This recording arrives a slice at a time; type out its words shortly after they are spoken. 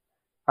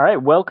All right,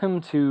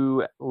 welcome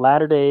to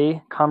Latter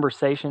Day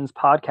Conversations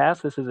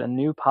podcast. This is a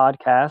new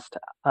podcast.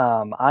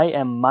 I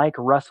am Mike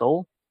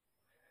Russell,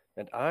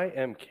 And I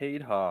am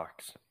Cade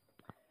Hawks.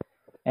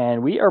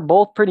 and we are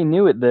both pretty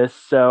new at this,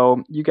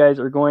 so you guys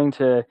are going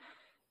to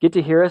get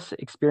to hear us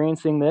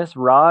experiencing this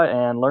raw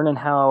and learning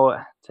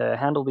how to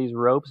handle these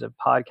ropes of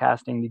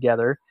podcasting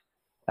together.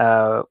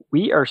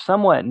 We are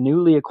somewhat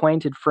newly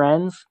acquainted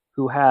friends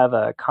who have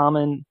a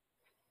common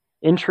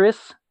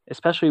interests,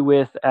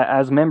 especially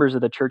as members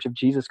of the Church of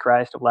Jesus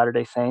Christ of Latter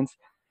day Saints.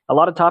 A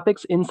lot of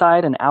topics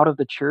inside and out of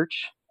the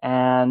church.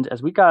 And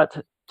as we got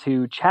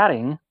to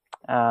chatting,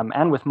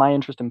 and with my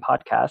interest in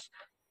podcasts,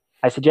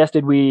 I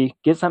suggested we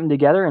get something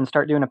together and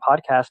start doing a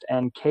podcast,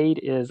 and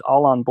Cade is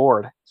all on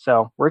board.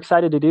 So we're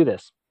excited to do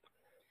this.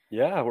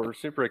 Yeah, we're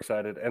super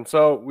excited. And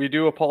so we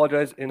do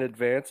apologize in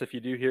advance if you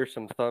do hear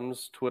some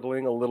thumbs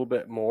twiddling a little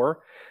bit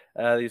more.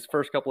 These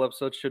first couple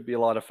episodes should be a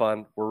lot of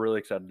fun. We're really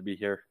excited to be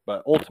here.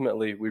 But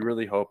ultimately, we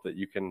really hope that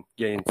you can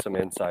gain some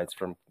insights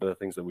from the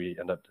things that we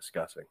end up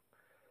discussing.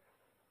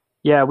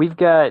 Yeah, we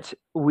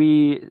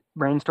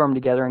brainstormed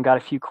together and got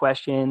a few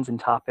questions and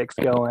topics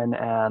going,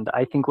 and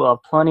I think we'll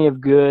have plenty of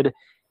good,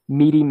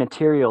 meaty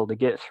material to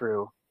get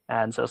through.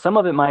 And so some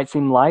of it might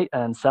seem light,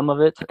 and some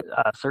of it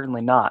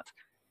certainly not.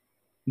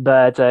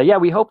 But yeah,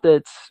 we hope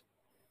that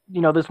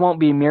this won't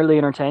be merely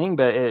entertaining,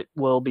 but it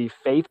will be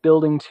faith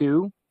building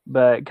too.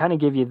 But kind of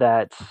give you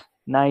that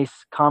nice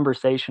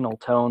conversational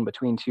tone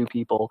between two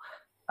people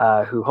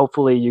who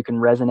hopefully you can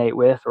resonate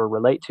with or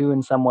relate to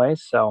in some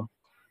ways. So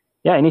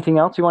yeah, anything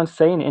else you want to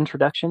say in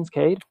introductions,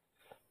 Cade?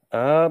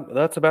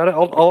 That's about it.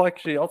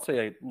 I'll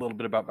say a little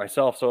bit about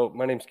myself. So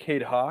my name's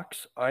Cade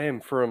Hawks. I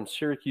am from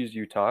Syracuse,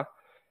 Utah.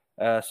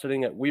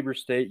 Studying at Weber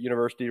State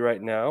University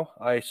right now.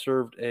 I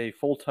served a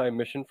full-time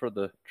mission for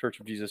the Church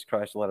of Jesus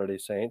Christ of Latter-day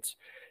Saints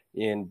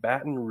in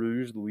Baton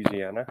Rouge,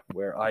 Louisiana,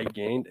 where I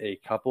gained a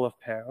couple of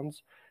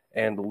pounds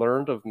and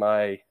learned of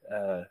my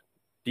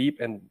deep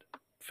and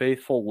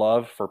faithful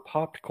love for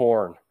popped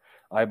corn.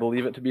 I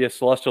believe it to be a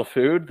celestial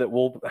food that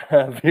will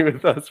be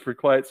with us for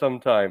quite some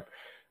time.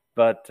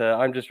 But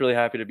I'm just really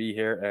happy to be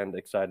here and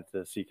excited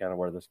to see kind of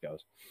where this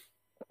goes.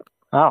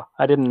 Oh,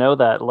 I didn't know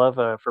that love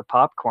for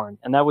popcorn,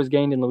 and that was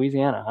gained in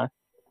Louisiana, huh?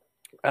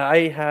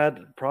 I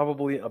had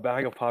probably a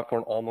bag of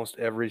popcorn almost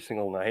every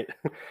single night.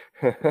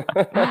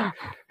 Yeah,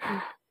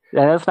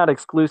 that's not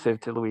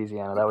exclusive to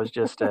Louisiana. That was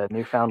just a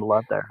newfound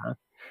love there, huh?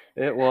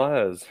 It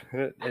was.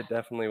 It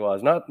definitely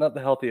was. Not the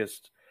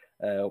healthiest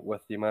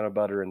with the amount of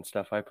butter and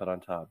stuff I put on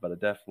top, but it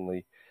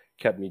definitely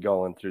kept me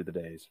going through the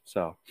days.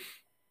 So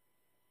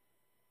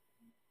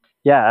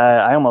Yeah,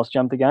 I almost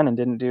jumped the gun and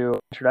didn't do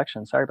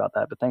introduction. Sorry about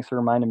that, but thanks for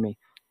reminding me.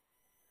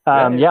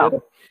 yeah, you're Yeah,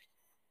 good.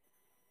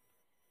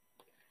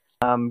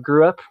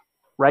 grew up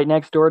right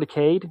next door to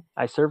Cade.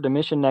 I served a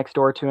mission next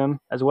door to him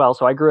as well.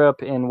 So I grew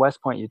up in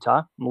West Point,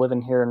 Utah. I'm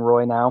living here in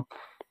Roy now.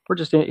 We're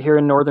just here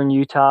in northern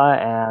Utah,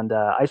 and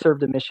I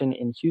served a mission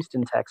in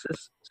Houston,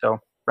 Texas. So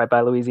right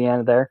by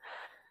Louisiana there.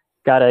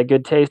 Got a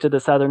good taste of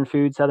the Southern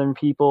food, Southern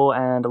people,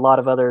 and a lot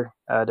of other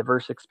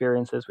diverse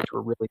experiences, which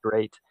were really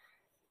great.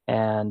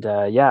 And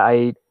yeah,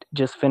 I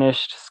just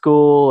finished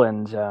school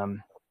and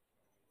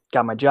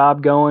got my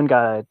job going,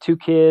 got two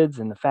kids,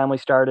 and the family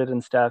started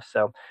and stuff.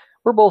 So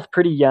we're both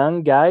pretty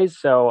young guys.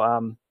 So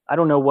I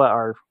don't know what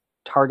our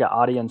target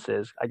audience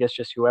is. I guess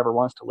just whoever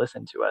wants to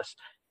listen to us.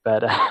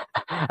 But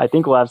I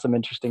think we'll have some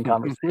interesting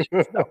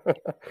conversations. So.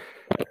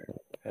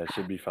 It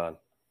should be fun.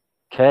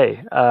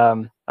 Okay.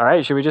 All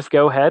right. Should we just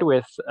go ahead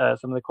with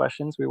some of the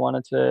questions we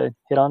wanted to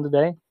hit on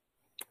today?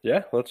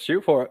 Yeah, let's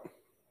shoot for it.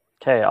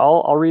 Okay.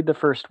 I'll read the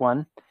first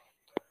one.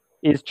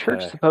 Is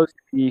church supposed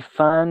to be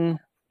fun,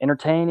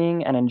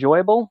 entertaining, and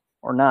enjoyable,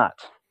 or not?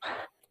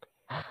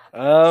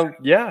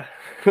 Yeah,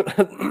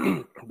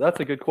 that's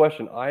a good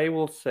question. I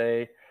will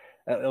say,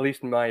 at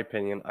least in my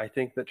opinion, I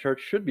think that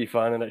church should be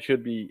fun and it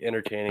should be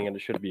entertaining and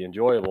it should be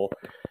enjoyable.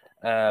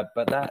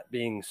 But that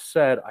being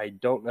said, I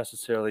don't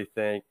necessarily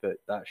think that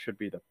that should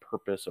be the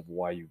purpose of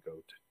why you go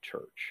to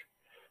church,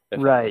 if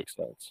that Right. makes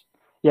sense.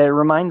 Yeah, it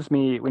reminds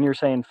me when you're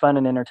saying fun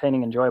and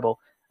entertaining, enjoyable,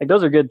 like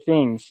those are good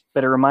things,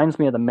 but it reminds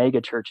me of the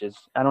mega churches.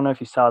 I don't know if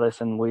you saw this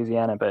in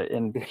Louisiana, but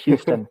in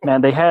Houston, man,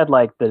 they had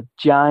like the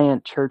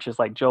giant churches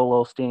like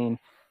Joel Osteen.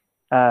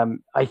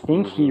 I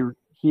think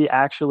he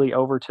actually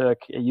overtook.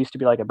 It used to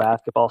be like a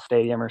basketball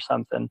stadium or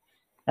something,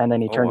 and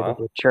then he Oh, turned it wow.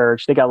 into a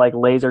church. They got like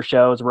laser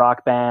shows,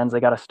 rock bands. They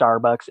got a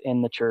Starbucks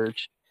in the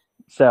church.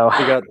 So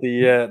They got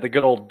the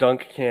good old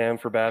dunk cam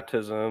for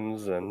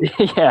baptisms and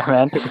yeah,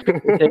 man, they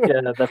take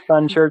the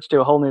fun church to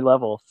a whole new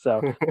level.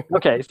 So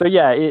okay, so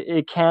yeah,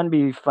 it can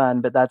be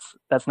fun, but that's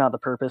not the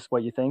purpose.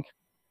 What you think?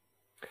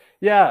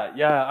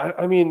 yeah.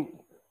 I mean,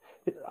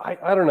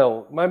 I don't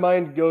know. My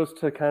mind goes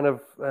to kind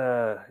of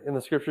in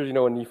the scriptures,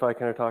 when Nephi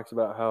kind of talks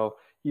about how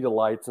he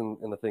delights in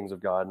the things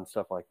of God and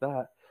stuff like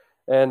that.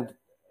 And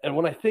and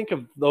when I think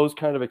of those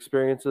kind of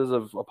experiences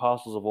of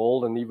apostles of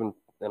old and even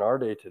in our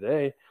day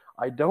today,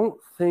 I don't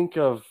think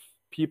of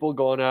people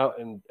going out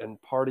and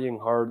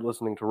partying hard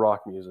listening to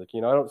rock music.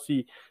 I don't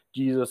see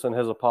Jesus and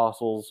his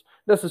apostles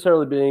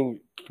necessarily being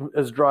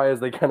as dry as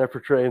they kind of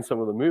portray in some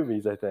of the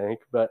movies, I think.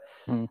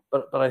 Mm.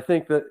 But I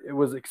think that it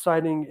was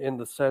exciting in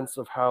the sense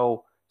of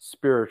how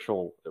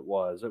spiritual it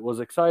was. It was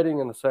exciting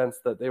in the sense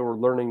that they were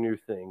learning new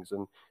things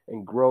and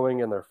growing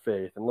in their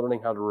faith and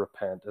learning how to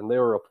repent. And they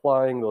were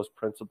applying those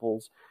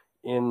principles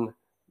in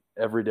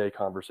everyday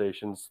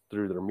conversations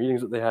through their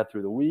meetings that they had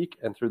through the week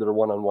and through their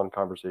one-on-one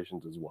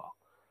conversations as well.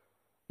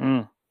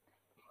 Mm.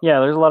 Yeah,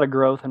 there's a lot of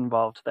growth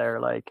involved there.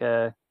 Like,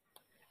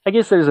 I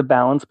guess there's a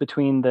balance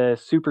between the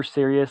super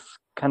serious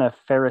kind of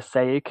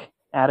Pharisaic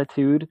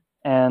attitude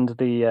and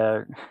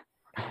the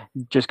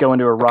just going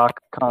to a rock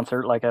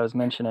concert, like I was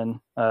mentioning,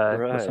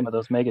 with some of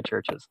those mega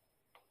churches.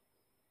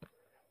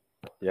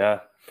 Yeah,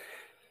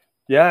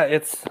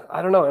 it's,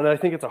 I don't know, and I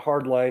think it's a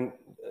hard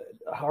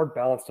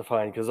balance to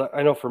find, because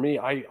I know for me,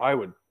 I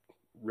would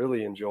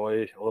really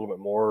enjoy a little bit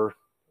more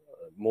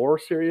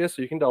serious,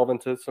 so you can delve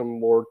into some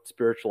more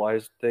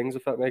spiritualized things,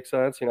 if that makes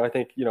sense. I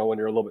think when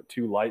you're a little bit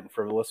too light and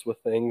frivolous with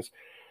things,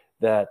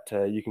 that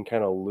you can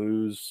kind of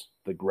lose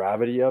the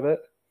gravity of it.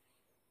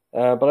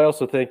 But I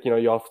also think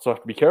you also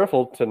have to be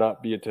careful to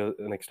not be, to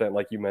an extent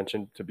like you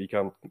mentioned, to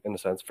become, in a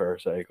sense,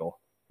 pharisaical,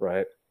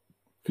 right?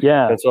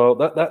 Yeah. And so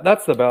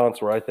that's the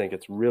balance where I think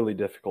it's really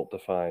difficult to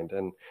find.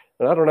 And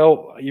I don't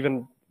know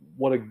even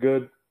what a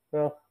good,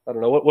 well, I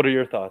don't know. What are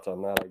your thoughts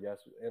on that, I guess,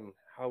 and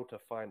how to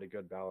find a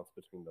good balance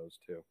between those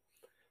two?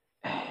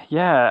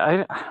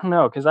 Yeah, I don't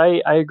know, because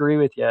I agree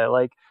with you.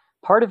 Like,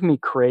 part of me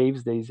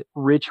craves these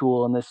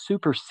ritual and this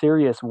super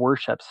serious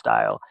worship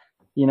style.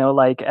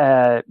 Like,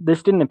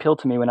 this didn't appeal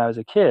to me when I was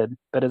a kid,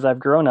 but as I've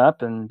grown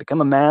up and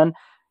become a man,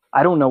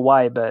 I don't know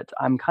why, but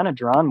I'm kind of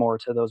drawn more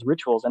to those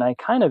rituals, and I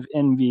kind of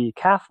envy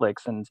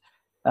Catholics and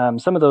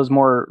some of those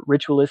more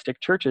ritualistic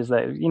churches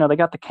that they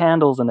got the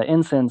candles and the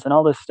incense and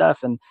all this stuff,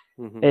 and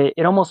Mm-hmm.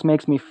 it almost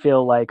makes me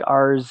feel like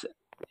ours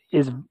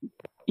is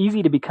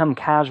easy to become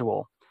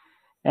casual.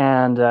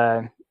 And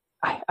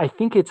I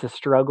think it's a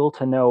struggle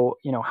to know,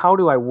 how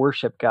do I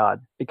worship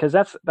God? Because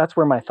that's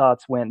where my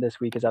thoughts went this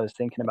week as I was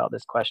thinking about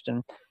this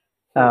question.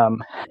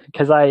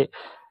 Because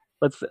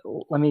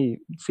let me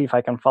see if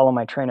I can follow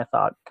my train of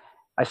thought.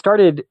 I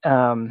started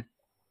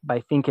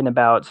by thinking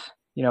about,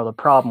 the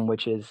problem,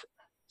 which is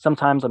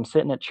sometimes I'm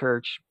sitting at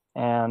church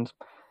and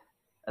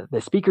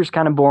the speaker's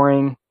kind of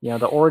boring.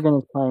 The organ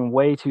is playing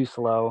way too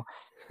slow.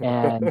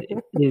 And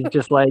it's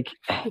just like,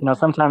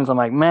 sometimes I'm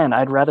like, man,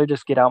 I'd rather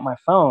just get out my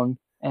phone,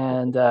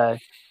 and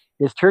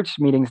this church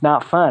meeting's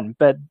not fun.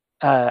 But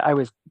I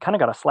was kind of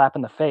got a slap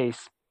in the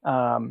face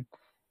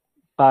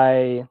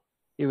by,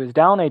 it was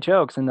Dallin H.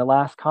 Oaks in the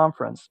last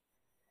conference.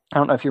 I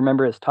don't know if you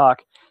remember his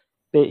talk,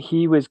 but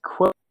he was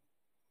quote.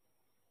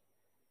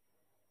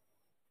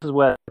 This is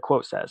what the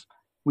quote says: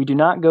 "We do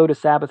not go to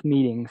Sabbath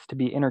meetings to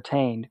be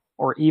entertained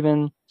or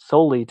even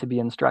solely to be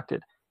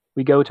instructed.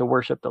 We go to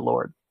worship the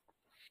Lord."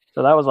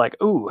 So that was like,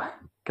 ooh,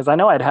 because I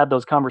know I'd had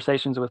those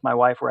conversations with my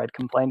wife where I'd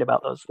complained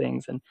about those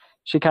things, and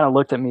she kind of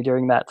looked at me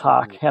during that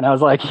talk, and I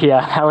was like,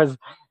 yeah,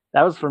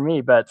 that was for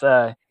me. But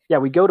yeah,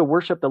 we go to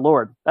worship the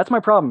Lord. That's my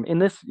problem in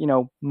this,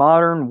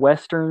 modern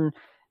Western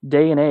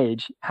day and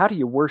age. How do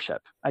you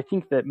worship? I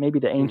think that maybe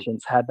the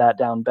ancients had that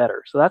down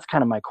better. So that's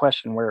kind of my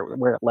question,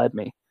 where it led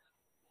me.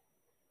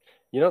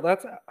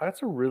 That's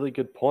a really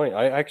good point.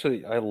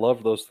 I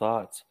love those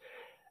thoughts,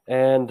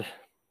 and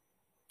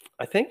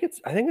I think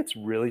it's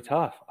really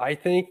tough. I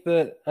think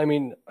that, I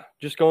mean,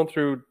 just going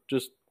through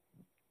just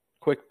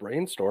quick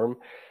brainstorm,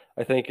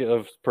 I think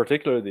of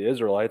particularly the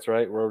Israelites,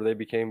 right, where they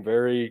became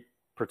very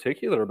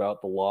particular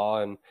about the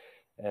law, and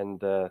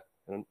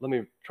let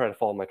me try to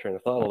follow my train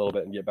of thought a little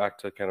bit and get back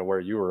to kind of where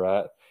you were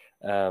at.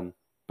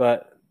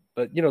 But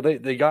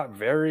they got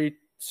very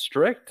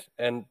strict,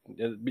 and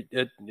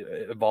it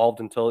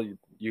evolved until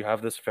you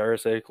have this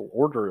Pharisaical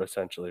order,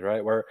 essentially,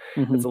 right, where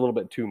it's a little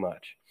bit too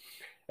much.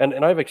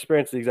 And I've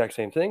experienced the exact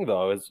same thing,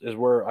 though, is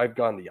where I've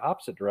gone the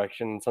opposite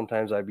direction. And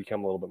sometimes I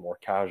become a little bit more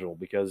casual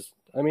because,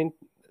 I mean,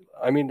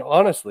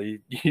 honestly,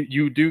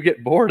 you do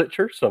get bored at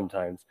church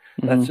sometimes.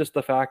 That's just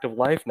the fact of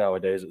life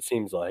nowadays, it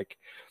seems like.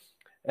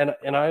 And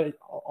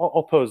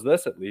I'll pose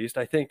this, at least.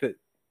 I think that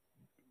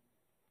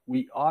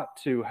we ought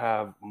to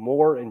have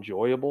more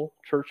enjoyable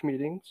church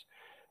meetings,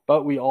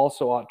 but we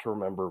also ought to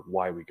remember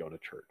why we go to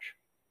church.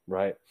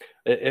 Right.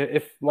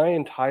 If my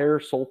entire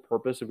sole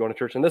purpose of going to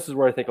church, and this is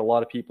where I think a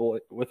lot of people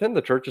within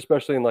the church,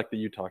 especially in like the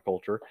Utah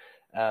culture,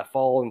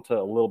 fall into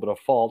a little bit of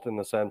fault, in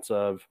the sense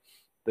of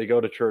they go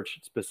to church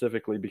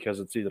specifically because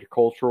it's either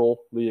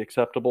culturally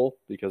acceptable,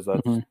 because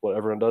that's what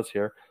everyone does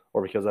here,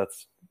 or because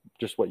that's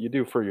just what you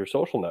do for your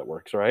social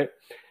networks. Right.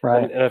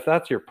 Right. And if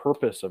that's your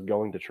purpose of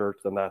going to church,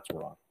 then that's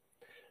wrong.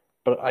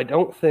 But I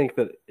don't think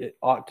that it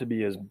ought to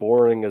be as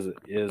boring as it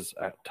is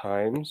at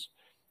times.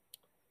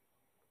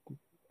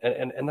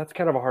 And that's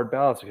kind of a hard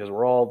balance, because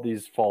we're all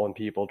these fallen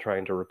people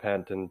trying to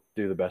repent and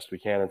do the best we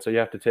can. And so you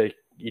have to take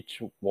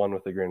each one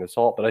with a grain of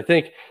salt. But I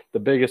think the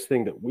biggest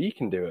thing that we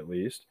can do, at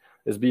least,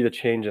 is be the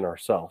change in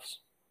ourselves,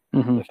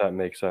 if that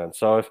makes sense.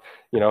 So if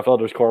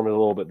Elders Quorum is a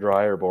little bit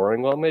dry or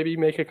boring, well, maybe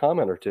make a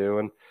comment or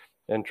two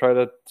and try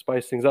to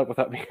spice things up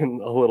without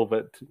being a little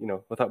bit,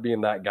 without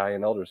being that guy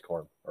in elders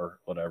quorum or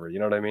whatever. You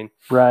know what I mean?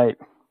 Right.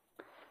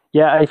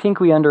 Yeah, I think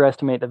we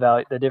underestimate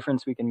the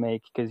difference we can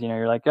make because,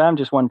 you're like, I'm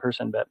just one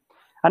person. But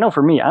I know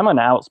for me, I'm an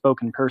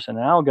outspoken person,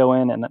 and I'll go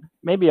in and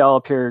maybe I'll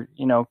appear,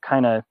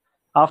 kind of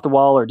off the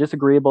wall or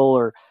disagreeable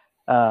or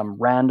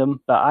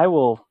random, but I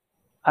will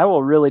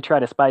really try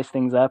to spice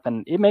things up,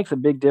 and it makes a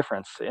big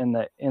difference in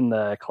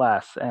the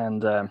class.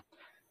 And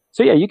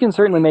so yeah, you can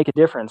certainly make a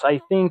difference.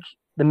 I think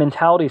the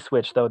mentality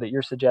switch though that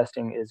you're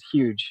suggesting is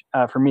huge.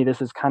 For me,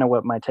 this is kind of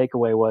what my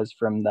takeaway was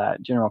from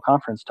that general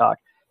conference talk.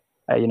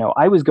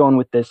 I was going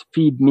with this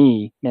feed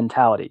me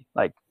mentality.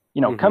 Like,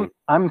 Mm-hmm.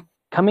 I'm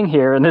coming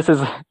here, and this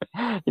is,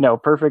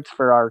 perfect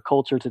for our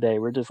culture today.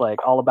 We're just like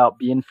all about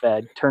being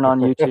fed. Turn on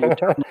YouTube,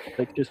 turn on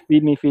Netflix, just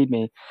feed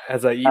me.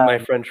 As I eat my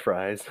Um, French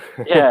fries.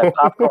 yeah,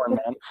 popcorn,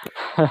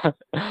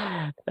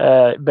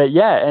 man. But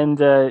yeah,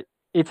 and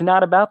it's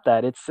not about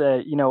that.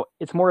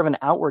 It's more of an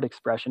outward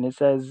expression. It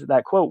says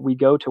that quote, "We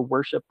go to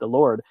worship the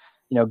Lord."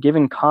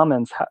 Giving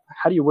comments.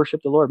 How do you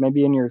worship the Lord?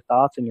 Maybe in your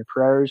thoughts and your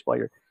prayers while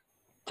you're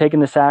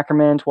taking the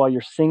sacrament, while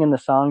you're singing the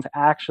songs.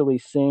 Actually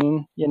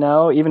sing.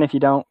 Even if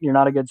you're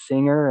not a good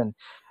singer, and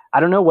I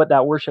don't know what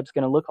that worship's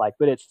going to look like,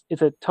 but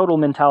it's a total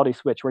mentality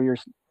switch where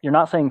you're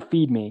not saying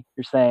feed me.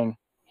 You're saying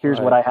here's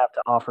what Right. I have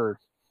to offer.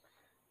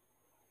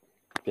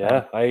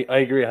 Yeah, I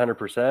agree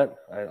 100%.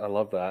 I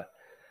love that.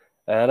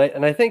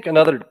 And I think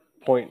another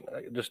point,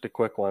 just a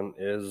quick one,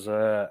 is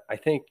I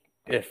think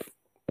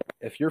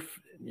if you're,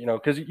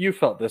 because you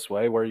felt this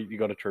way where you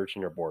go to church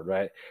and you're bored,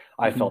 right?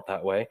 I Mhm. felt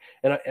that way,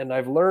 and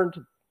I've learned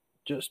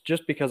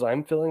just because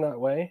I'm feeling that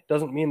way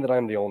doesn't mean that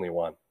I'm the only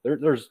one.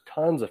 There's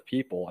tons of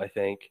people I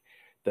think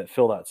that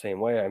feel that same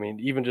way. I mean,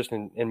 even just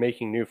in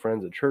making new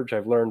friends at church,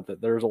 I've learned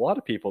that there's a lot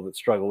of people that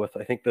struggle with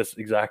I think this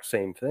exact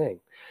same thing.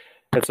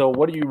 And so,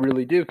 what do you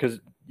really do? Because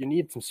you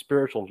need some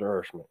spiritual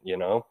nourishment.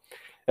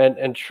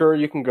 And sure,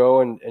 you can go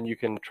and you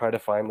can try to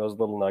find those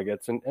little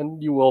nuggets,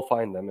 and you will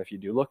find them if you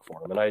do look for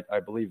them. And I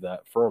believe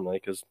that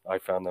firmly because I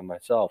found them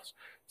myself.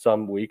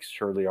 Some weeks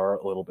surely are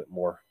a little bit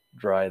more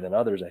dry than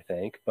others, I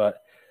think.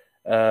 But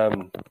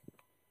um,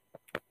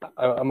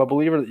 I'm a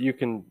believer that you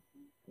can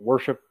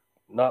worship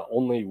not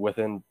only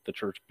within the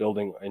church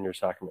building in your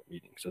sacrament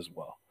meetings as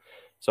well.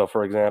 So,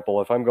 for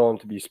example, if I'm going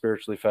to be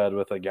spiritually fed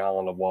with a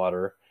gallon of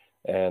water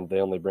and they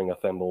only bring a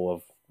thimble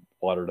of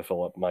water to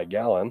fill up my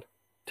gallon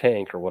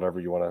tank or whatever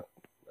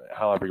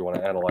however you want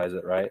to analyze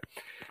it, right?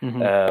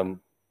 Mhm.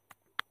 Um,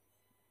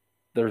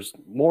 there's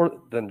more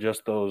than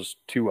just those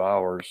 2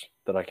 hours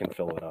that I can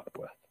fill it up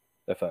with,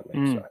 if that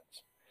makes Mm.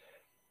 sense.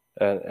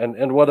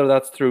 And whether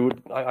that's through,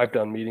 I've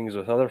done meetings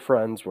with other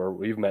friends where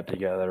we've met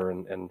together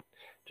and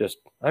just,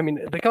 I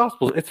mean, the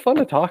gospel, it's fun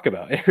to talk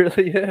about. It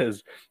really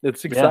is.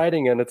 It's Yeah.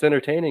 exciting and it's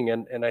entertaining.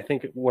 And I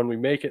think when we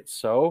make it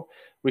so,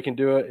 we can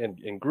do it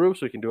in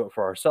groups, we can do it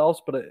for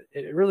ourselves, but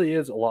it really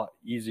is a lot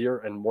easier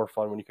and more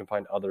fun when you can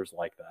find others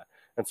like that.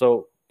 And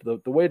so the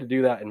way to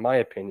do that, in my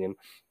opinion,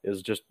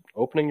 is just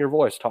opening your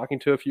voice, talking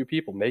to a few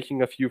people,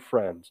 making a few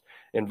friends,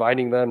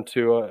 inviting them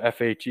to a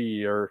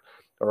FHE or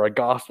a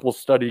gospel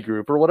study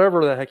group or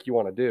whatever the heck you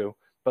want to do.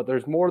 But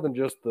there's more than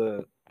just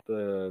the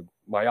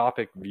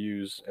myopic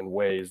views and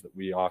ways that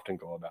we often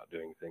go about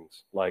doing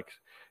things, like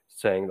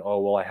saying, "Oh,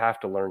 well, I have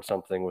to learn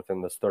something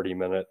within this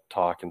 30-minute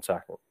talk and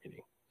sacrament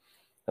meeting,"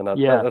 and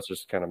Yeah. that's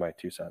just kind of my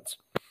 2 cents.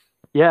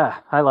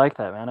 Yeah. I like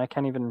that, man. I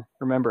can't even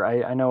remember.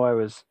 I know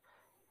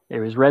it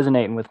was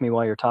resonating with me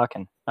while you're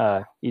talking,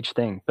 each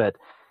thing. But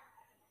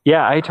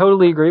yeah, I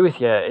totally agree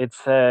with you.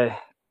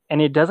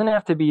 And it doesn't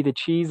have to be the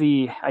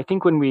cheesy. I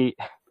think when we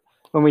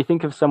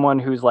think of someone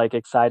who's like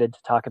excited to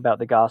talk about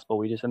the gospel,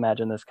 we just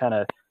imagine this kind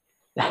of,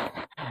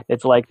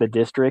 it's like The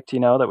District,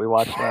 that we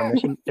watched on our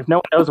mission. If no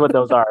one knows what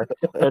those are,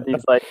 they're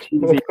these like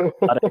cheesy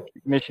robotic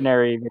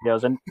missionary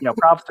videos. And,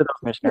 props to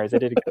those missionaries. They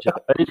did a good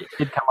job, but it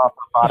did come off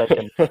robotic.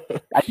 And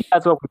I think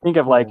that's what we think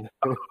of like,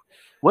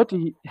 what do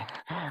you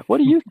what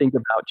do you think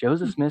about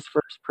Joseph Smith's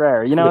first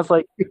prayer? It's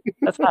like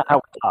that's not how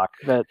we talk.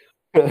 But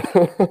you're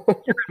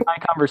in my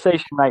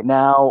conversation right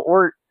now,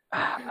 or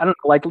I don't know,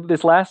 like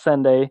this last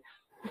Sunday,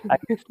 I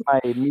missed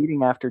my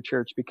meeting after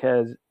church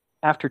because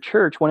after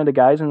church, one of the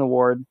guys in the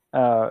ward,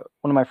 one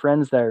of my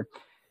friends there,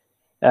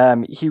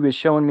 he was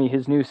showing me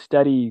his new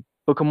study,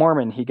 Book of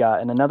Mormon, he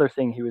got, and another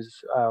thing he was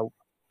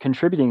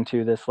contributing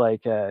to this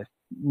like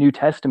New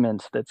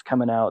Testament that's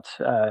coming out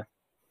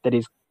that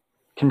he's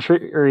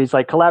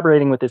like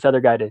collaborating with this other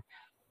guy to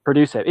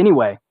produce it.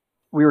 Anyway,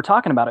 we were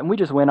talking about it and we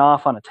just went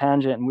off on a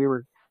tangent and we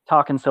were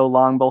talking so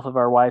long, both of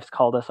our wives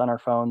called us on our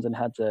phones and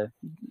had to,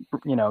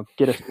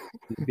 get us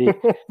to be.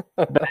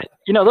 But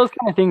those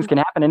kind of things can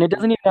happen, and it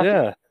doesn't even have to be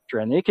Yeah,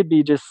 doctrine. It could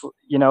be just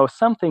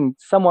something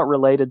somewhat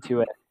related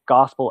to a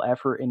gospel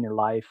effort in your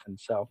life, and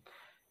so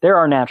there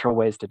are natural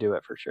ways to do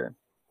it for sure.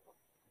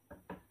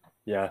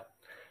 yeah,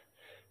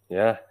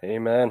 yeah.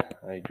 Amen.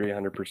 I agree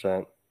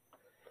 100%.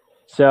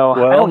 So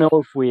I don't Well,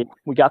 know if we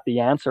got the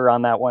answer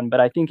on that one, but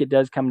I think it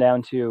does come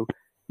down to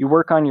you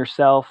work on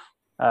yourself.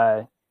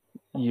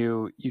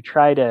 You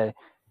try to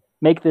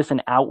make this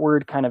an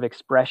outward kind of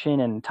expression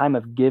and time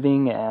of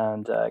giving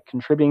and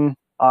contributing,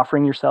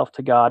 offering yourself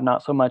to God,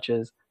 not so much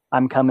as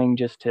I'm coming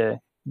just to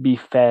be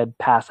fed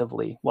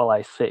passively while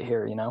I sit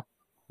here, you know?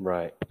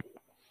 Right.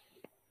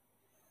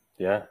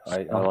 Yeah,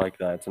 I So, like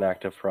that. It's an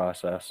active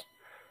process.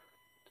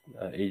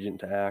 Agent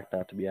to act,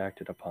 not to be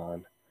acted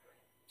upon.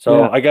 So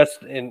yeah. I guess,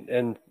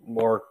 and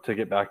more to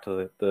get back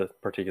to the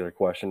particular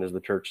question, is the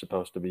church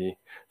supposed to be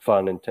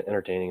fun and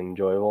entertaining and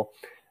enjoyable?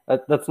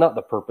 That's not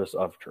the purpose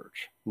of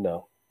church,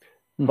 no.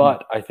 Hmm.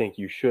 But I think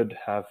you should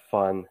have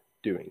fun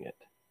doing it.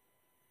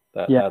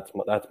 Yeah.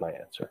 That's my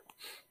answer.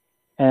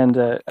 And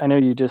I know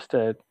you just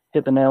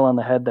hit the nail on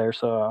the head there,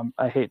 so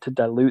I hate to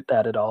dilute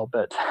that at all,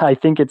 but I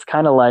think it's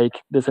kind of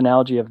like this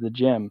analogy of the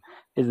gym.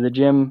 Is the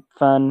gym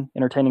fun,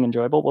 entertaining,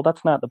 enjoyable? Well,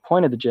 that's not the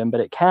point of the gym, but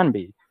it can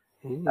be.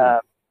 Mm. Uh,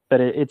 but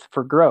it's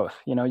for growth.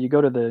 You know, you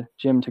go to the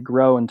gym to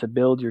grow and to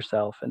build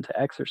yourself and to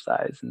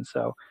exercise. And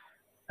so,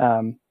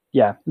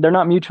 yeah, they're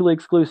not mutually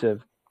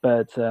exclusive,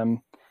 but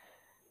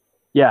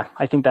yeah,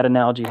 I think that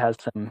analogy has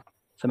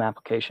some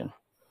application.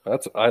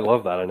 I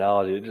love that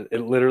analogy.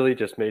 It literally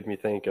just made me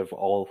think of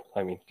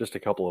just a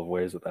couple of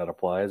ways that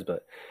applies,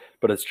 but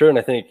it's true. And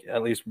I think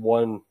at least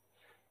one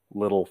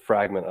little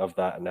fragment of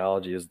that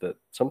analogy is that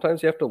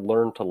sometimes you have to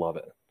learn to love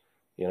it.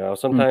 You know, Mm,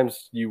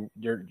 sometimes you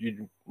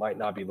might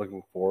not be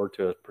looking forward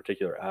to a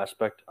particular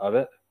aspect of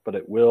it, but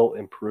it will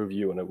improve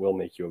you and it will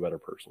make you a better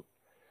person.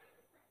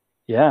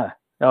 yeah.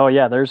 Oh,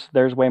 yeah.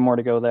 There's way more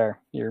to go there.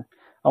 You're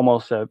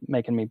almost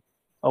making me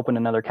open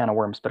another can of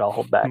worms, but I'll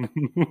hold back.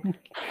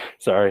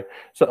 Sorry.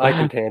 So I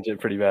can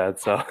tangent pretty bad.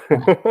 So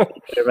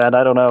Man,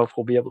 I don't know if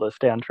we'll be able to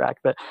stay on track,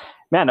 but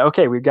man,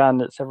 okay, we've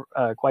gotten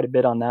quite a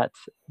bit on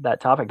that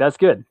topic. That's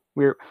good.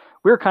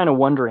 We're kind of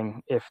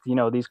wondering if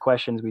these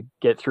questions we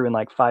get through in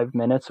like 5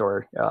 minutes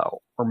or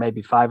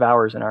maybe 5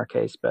 hours in our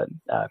case, but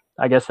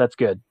I guess that's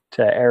good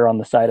to err on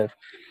the side of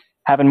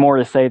having more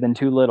to say than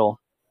too little.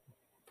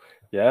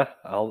 yeah,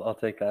 I'll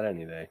take that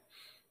any day.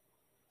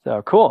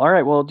 So cool. All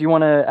right. Well, do you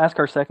want to ask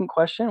our second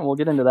question? We'll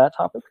get into that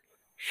topic.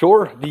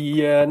 Sure.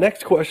 The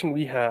next question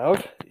we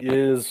have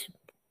is,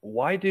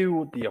 why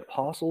do the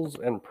apostles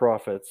and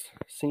prophets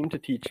seem to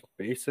teach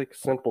basic,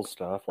 simple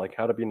stuff like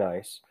how to be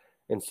nice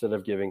instead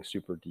of giving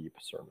super deep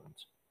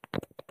sermons?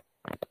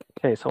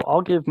 Okay, so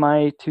I'll give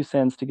my 2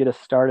 cents to get us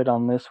started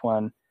on this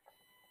one.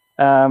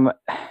 Um,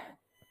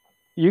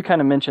 you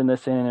kind of mentioned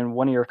this in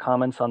one of your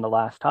comments on the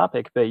last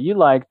topic, but you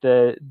like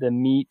the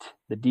meat,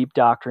 the deep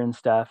doctrine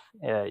stuff.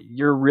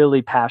 You're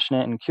really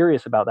passionate and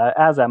curious about that,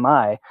 as am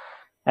I.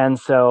 And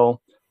so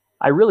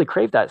I really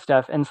crave that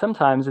stuff. And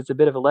sometimes it's a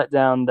bit of a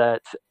letdown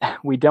that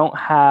we don't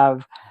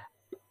have,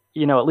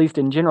 at least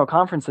in general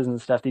conferences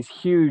and stuff, these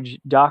huge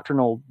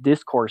doctrinal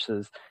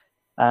discourses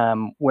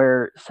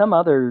where some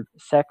other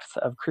sects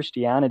of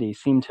Christianity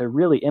seem to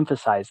really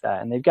emphasize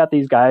that. And they've got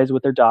these guys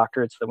with their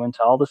doctorates that went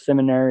to all the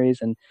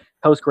seminaries and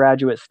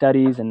postgraduate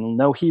studies and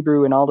know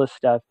Hebrew and all this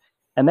stuff.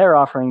 And they're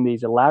offering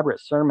these elaborate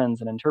sermons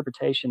and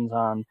interpretations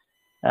on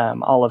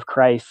all of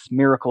Christ's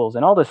miracles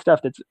and all this stuff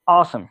that's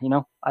awesome.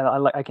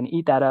 I can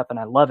eat that up and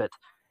I love it.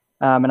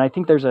 And I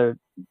think there's a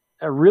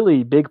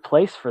really big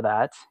place for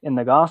that in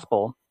the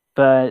gospel.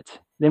 But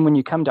then when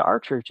you come to our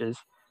churches,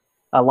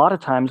 a lot of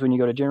times when you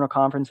go to general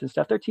conference and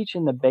stuff, they're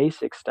teaching the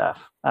basic stuff,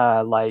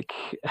 like,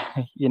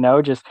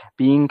 just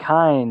being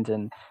kind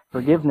and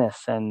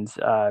forgiveness and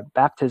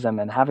baptism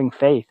and having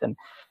faith.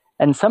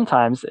 And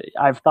sometimes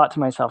I've thought to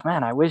myself,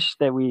 man, I wish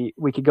that we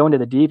could go into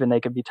the deep and they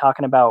could be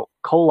talking about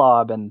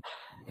kolob and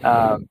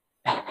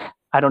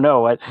I don't know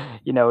what,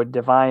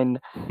 divine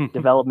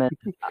development,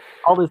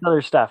 all this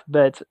other stuff.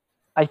 But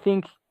I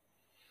think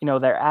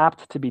they're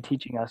apt to be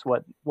teaching us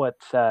what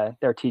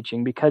they're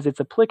teaching because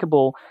it's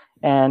applicable.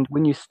 And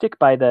when you stick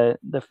by the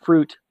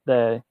fruit,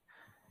 I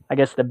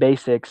guess the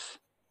basics,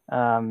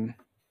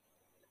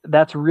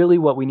 that's really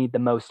what we need the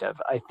most of.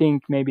 I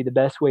think maybe the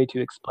best way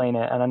to explain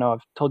it, and I know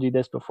I've told you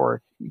this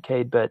before,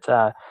 Cade, but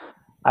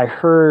I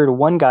heard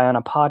one guy on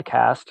a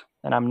podcast,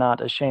 and I'm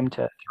not ashamed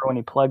to throw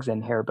any plugs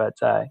in here, but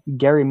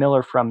Gary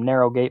Miller from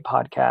Narrow Gate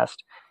podcast.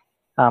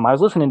 I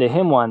was listening to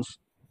him once,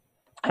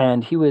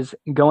 and he was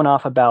going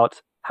off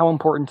about how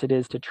important it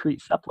is to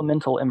treat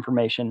supplemental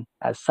information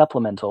as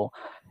supplemental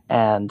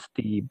and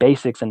the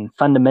basics and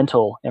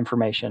fundamental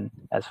information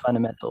as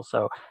fundamental.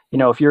 So,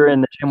 if you're in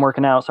the gym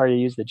working out, sorry to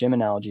use the gym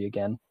analogy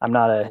again. I'm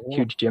not a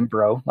huge gym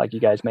bro, like you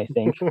guys may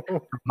think.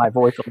 My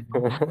voice.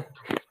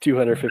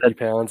 250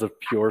 pounds of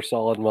pure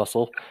solid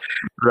muscle.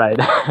 Right.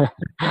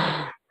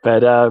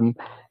 But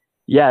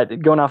yeah,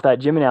 going off that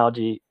gym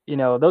analogy,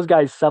 those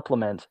guys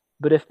supplement.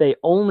 But if they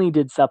only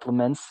did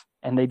supplements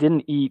and they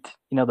didn't eat,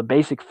 the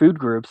basic food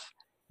groups,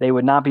 they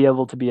would not be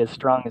able to be as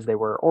strong as they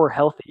were or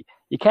healthy.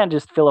 You can't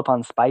just fill up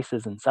on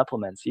spices and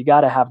supplements. You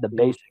got to have the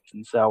basics.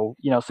 And so,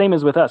 same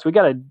as with us. We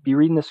got to be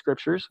reading the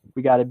scriptures.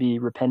 We got to be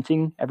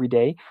repenting every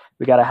day.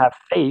 We got to have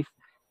faith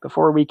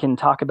before we can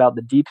talk about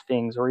the deep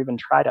things or even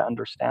try to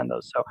understand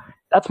those. So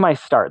that's my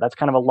start. That's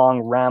kind of a long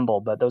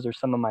ramble, but those are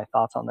some of my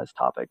thoughts on this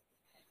topic.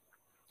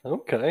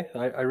 Okay,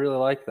 I really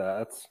like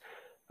that.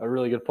 a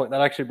really good point.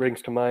 That actually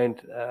brings to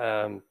mind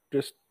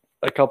just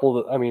a couple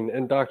of, I mean,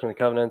 in Doctrine and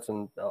Covenants,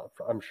 and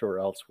I'm sure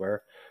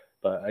elsewhere,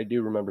 but I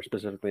do remember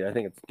specifically, I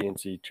think it's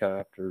D&C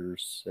chapter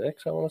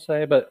 6, I want to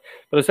say, but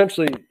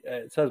essentially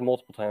it says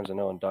multiple times, I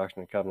know, in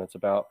Doctrine and Covenants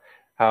about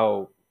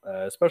how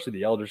especially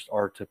the elders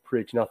are to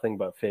preach nothing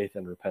but faith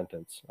and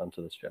repentance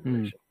unto this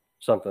generation,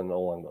 something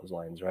along those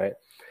lines, right?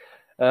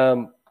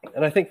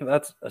 And I think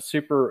that's a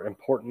super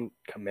important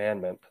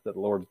commandment that the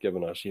Lord's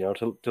given us,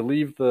 to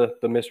leave the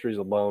mysteries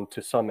alone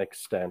to some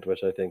extent,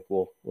 which I think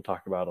we'll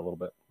talk about a little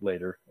bit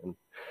later.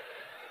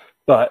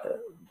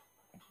 But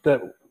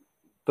that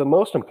the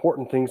most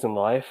important things in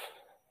life,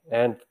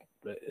 and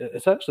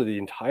essentially the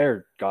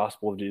entire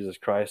gospel of Jesus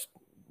Christ,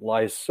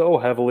 lies so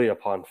heavily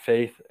upon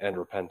faith and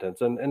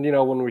repentance. And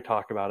when we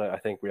talk about it, I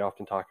think we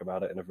often talk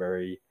about it in a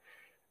very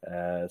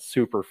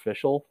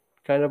superficial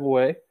kind of a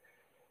way.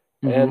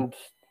 And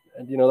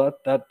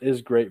that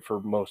is great for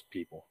most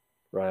people,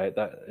 right?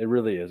 That it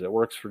really is. It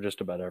works for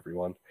just about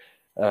everyone,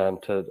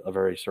 to a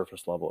very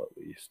surface level at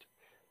least.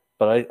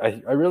 But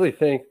I really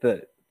think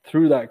that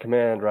through that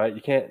command, right,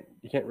 you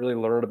can't really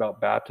learn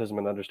about baptism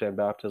and understand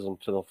baptism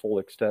to the full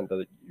extent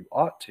that you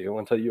ought to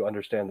until you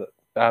understand that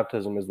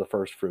baptism is the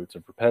first fruits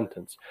of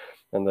repentance,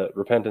 and that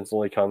repentance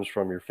only comes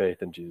from your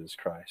faith in Jesus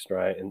Christ,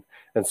 right?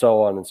 And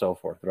so on and so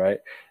forth, right?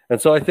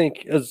 And so I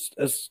think as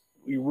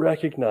we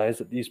recognize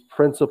that these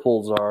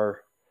principles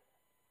are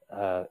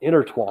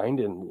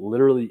intertwined in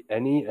literally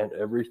any and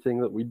everything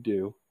that we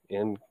do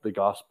in the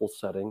gospel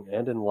setting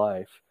and in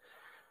life,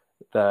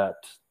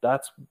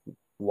 that's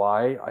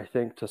why I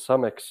think, to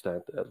some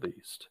extent at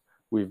least,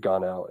 we've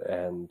gone out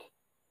and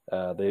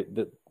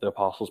the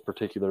apostles,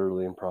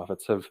 particularly and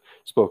prophets, have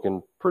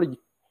spoken pretty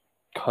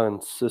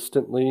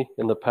consistently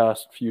in the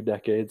past few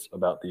decades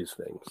about these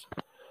things.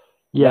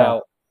 Yeah.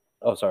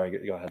 Oh, sorry.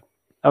 Go ahead.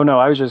 Oh, no,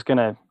 I was just going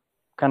to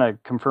kind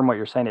of confirm what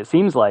you're saying. It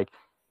seems like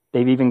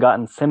they've even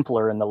gotten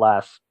simpler in the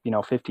last,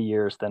 50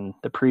 years than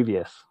the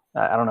previous.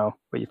 I don't know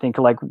what you think.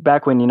 Like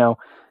back when,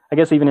 I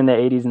guess even in the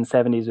 80s and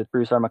 70s with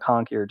Bruce R.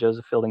 McConkie or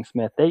Joseph Fielding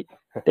Smith, they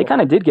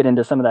kind of did get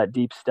into some of that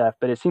deep stuff.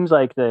 But it seems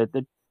like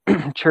the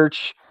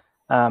church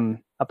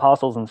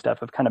apostles and stuff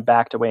have kind of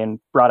backed away and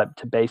brought it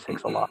to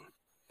basics a lot.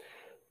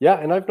 Yeah,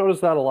 and I've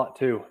noticed that a lot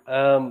too.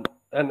 And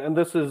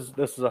this is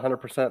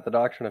 100% the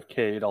doctrine of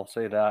Cade, I'll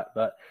say that.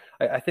 But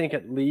I think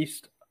at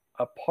least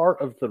a part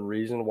of the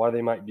reason why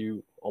they might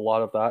do a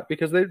lot of that,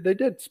 because they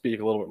did speak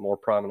a little bit more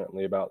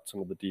prominently about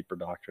some of the deeper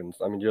doctrines.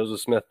 I mean,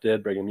 Joseph Smith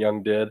did, Brigham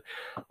Young did,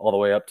 all the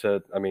way up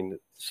to,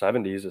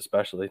 70s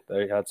especially.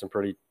 They had some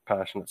pretty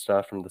passionate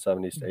stuff from the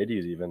 70s to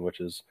 80s even, which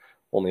is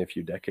only a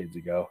few decades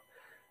ago.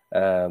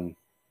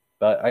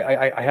 But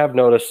I have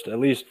noticed, at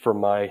least from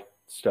my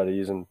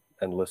studies and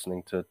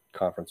listening to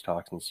conference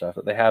talks and stuff,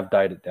 that they have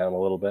died it down a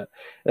little bit.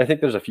 And I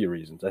think there's a few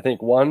reasons. I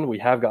think, one, we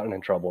have gotten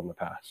in trouble in the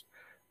past,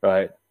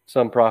 right?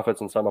 Some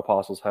prophets and some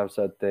apostles have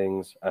said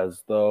things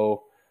as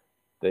though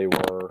they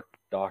were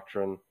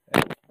doctrine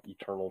and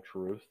eternal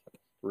truth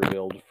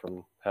revealed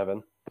from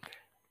heaven,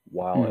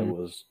 while it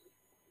was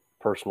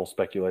personal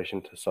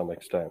speculation to some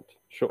extent.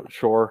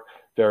 Sure,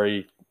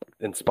 very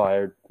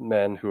inspired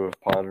men who have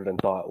pondered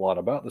and thought a lot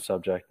about the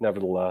subject,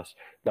 nevertheless,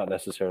 not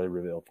necessarily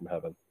revealed from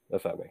heaven,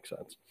 if that makes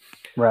sense.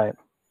 Right.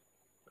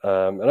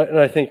 And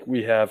I think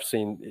we have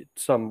seen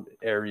some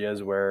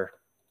areas where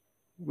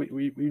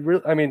we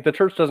really, the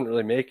church doesn't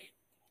really make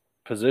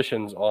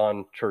positions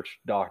on church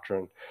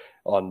doctrine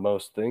on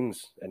most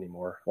things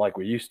anymore like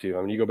we used to.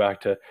 You go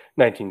back to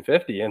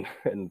 1950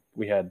 and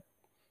we had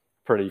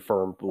pretty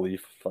firm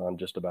belief on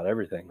just about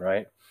everything,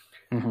 right?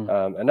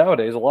 And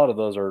nowadays, a lot of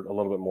those are a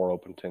little bit more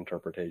open to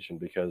interpretation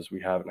because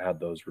we haven't had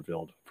those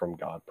revealed from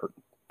God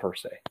per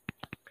se.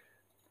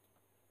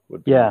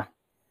 Yeah.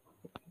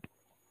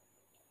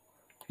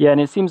 Yeah, and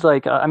it seems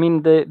like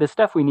the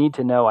stuff we need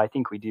to know, I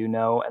think we do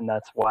know, and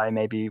that's why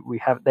maybe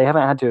they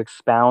haven't had to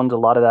expound a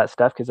lot of that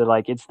stuff because they're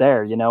like, it's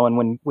there,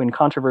 and when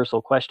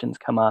controversial questions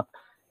come up,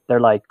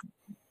 they're like,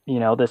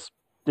 it's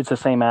the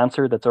same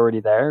answer that's already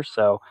there,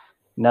 so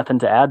nothing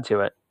to add to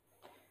it.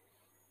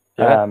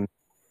 Yeah.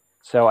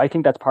 So I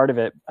think that's part of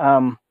it.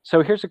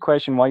 So here's a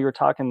question: while you were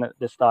talking,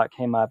 this thought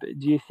came up.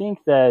 Do you think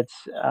that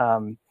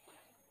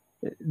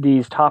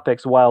these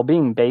topics, while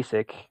being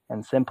basic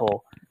and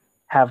simple,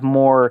 have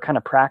more kind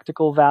of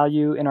practical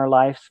value in our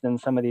lives than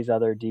some of these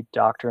other deep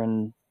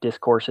doctrine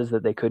discourses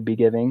that they could be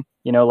giving?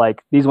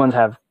 Like these ones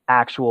have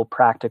actual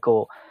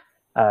practical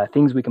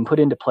things we can put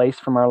into place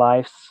from our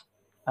lives.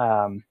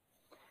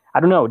 I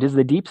don't know. Does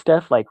the deep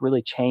stuff like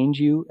really change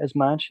you as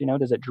much?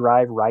 Does it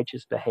drive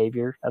righteous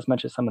behavior as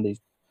much as some of these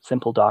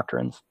simple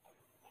doctrines?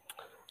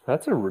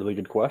 That's a really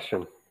good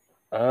question.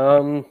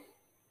 I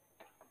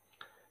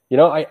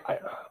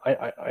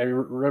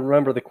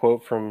remember the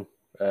quote from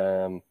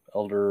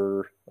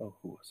Elder, who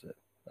was it?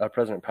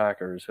 President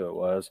Packer is who it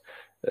was,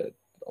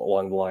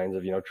 along the lines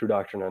of, true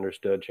doctrine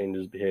understood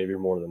changes behavior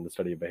more than the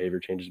study of behavior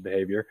changes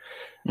behavior.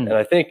 And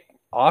I think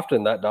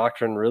often that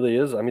doctrine really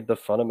is, the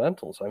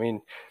fundamentals.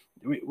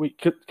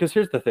 because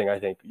here's the thing. I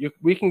think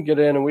we can get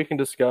in and we can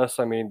discuss,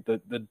 I mean,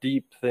 the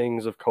deep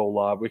things of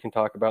Kolob. We can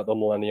talk about the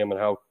millennium and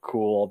how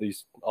cool all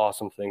these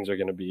awesome things are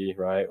going to be,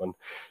 right? When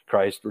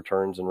Christ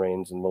returns and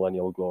reigns in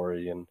millennial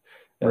glory, and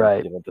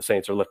Right. the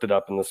saints are lifted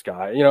up in the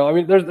sky. I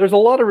mean, there's a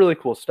lot of really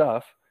cool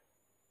stuff,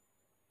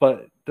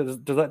 but does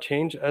that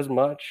change as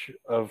much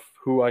of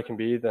who I can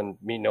be than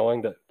me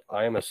knowing that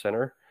I am a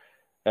sinner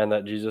and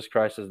that Jesus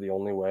Christ is the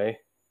only way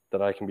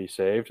that I can be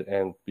saved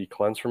and be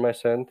cleansed from my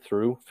sin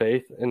through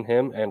faith in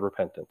him and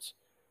repentance,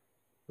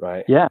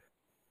 right? Yeah.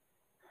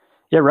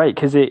 Yeah, right.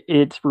 Because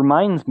it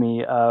reminds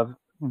me of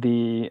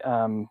the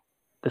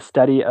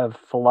study of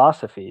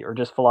philosophy, or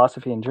just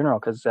philosophy in general.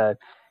 Because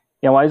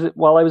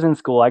while I was in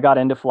school, I got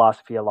into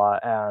philosophy a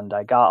lot, and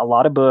I got a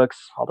lot of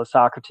books, all the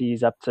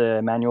Socrates up to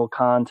Immanuel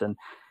Kant, and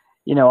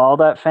all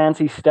that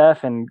fancy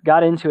stuff, and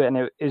got into it, and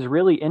it is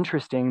really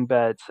interesting.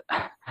 But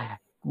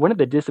one of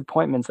the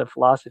disappointments of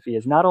philosophy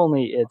is not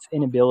only its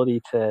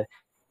inability to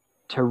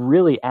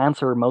really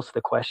answer most of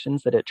the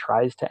questions that it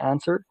tries to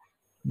answer,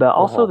 but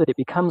also Uh-huh. that it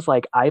becomes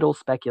like idle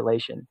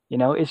speculation.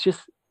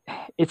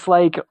 It's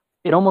like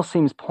it almost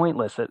seems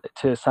pointless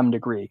to some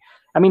degree.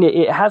 I mean,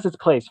 it has its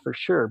place for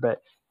sure, but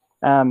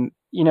um,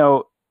 you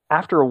know,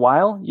 after a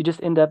while, you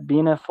just end up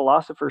being a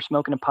philosopher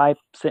smoking a pipe,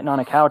 sitting on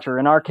a couch, or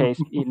in our case,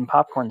 eating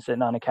popcorn,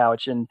 sitting on a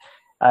couch. And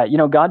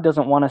God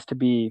doesn't want us to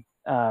be,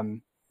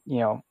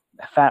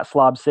 fat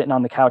slobs sitting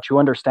on the couch who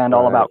understand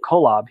all Right. about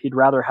Kolob. He'd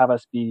rather have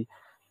us be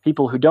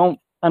people who don't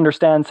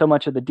understand so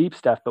much of the deep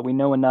stuff, but we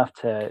know enough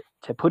to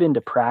put into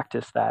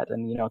practice that,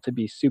 and to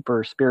be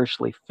super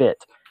spiritually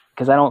fit.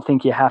 Because I don't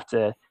think you have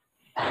to.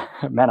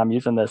 Man, I'm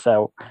using this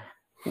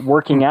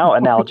working out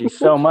analogy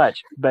so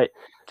much, but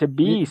to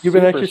be You've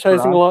been super exercising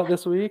a strong. lot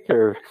this week,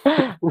 or?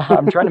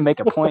 I'm trying to make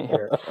a point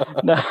here.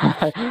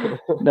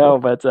 No,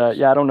 but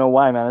yeah, I don't know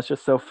why, man. It's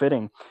just so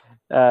fitting.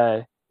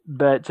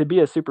 But to be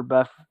a super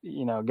buff,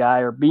 guy,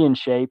 or be in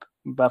shape,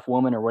 buff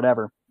woman, or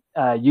whatever,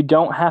 you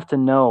don't have to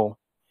know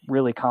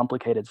really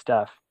complicated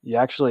stuff. You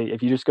actually,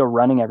 if you just go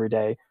running every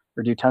day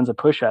or do tons of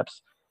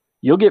push-ups,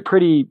 you'll get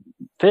pretty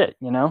fit.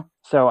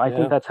 So I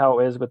think Yeah. that's how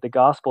it is with the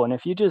gospel. And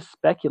if you just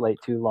speculate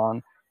too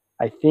long,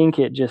 I think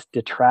it just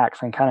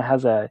detracts and kind of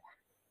has a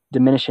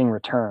diminishing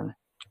return.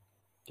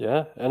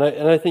 Yeah, and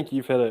I think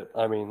you've hit it.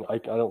 I mean, I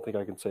don't think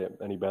I can say it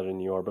any better than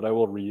you are, but I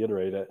will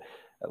reiterate it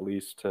at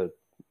least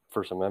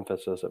for some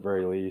emphasis at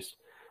very least.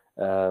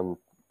 Um,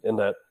 in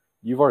that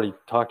you've already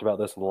talked about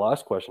this in the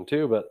last question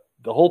too, but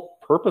the whole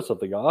purpose of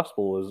the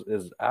gospel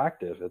is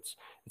active. It's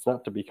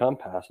not to become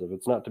passive.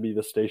 It's not to be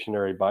the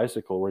stationary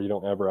bicycle where you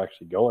don't ever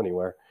actually go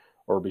anywhere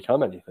or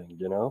become anything.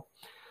 Hmm.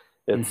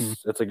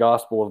 It's a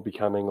gospel of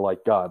becoming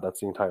like God. That's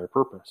the entire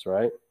purpose,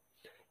 right?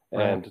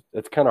 Right. And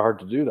it's kind of hard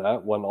to do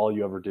that when all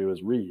you ever do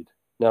is read.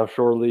 Now,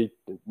 surely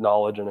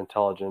knowledge and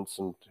intelligence,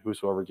 and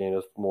whosoever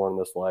gaineth more in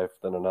this life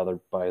than another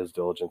by his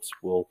diligence,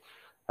 will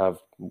have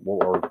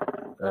more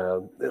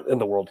in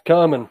the world to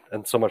come,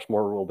 and so much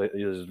more will be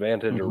his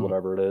advantage, or Hmm.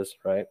 whatever it is,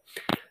 right?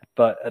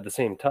 But at the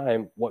same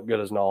time, what good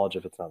is knowledge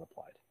if it's not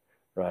applied,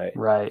 right?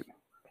 Right.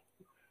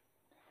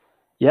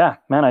 Yeah,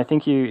 man, I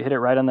think you hit it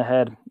right on the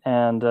head.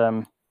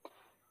 And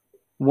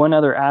one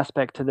other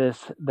aspect to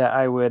this that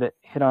I would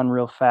hit on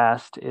real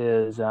fast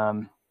is,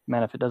 man,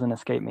 if it doesn't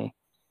escape me,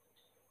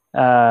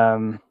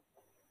 um,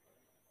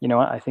 you know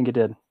what? I think it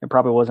did. It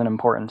probably wasn't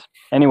important.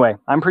 Anyway,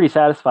 I'm pretty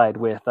satisfied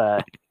with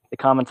the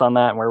comments on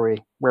that and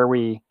where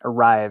we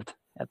arrived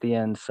at the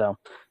end. So,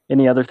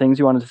 any other things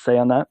you wanted to say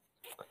on that?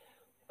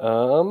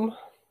 Um.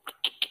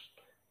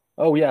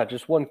 Oh yeah,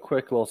 just one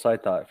quick little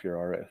side thought, if you're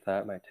all right with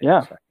that. It might take a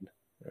Yeah. second.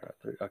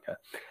 Okay.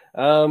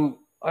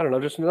 I don't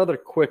know. Just another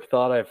quick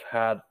thought I've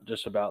had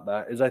just about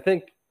that is, I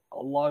think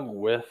along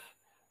with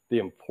the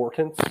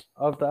importance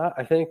of that,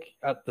 I think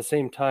at the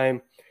same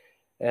time,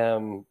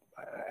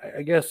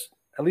 I guess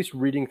at least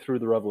reading through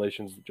the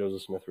revelations that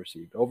Joseph Smith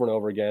received over and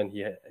over again,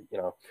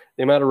 the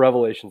amount of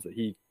revelations that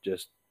he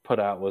just put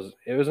out was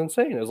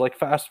insane. It was like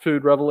fast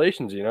food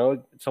revelations.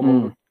 Someone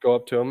Mm, would go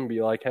up to him and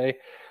be like, "Hey,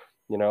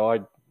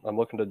 I'm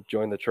looking to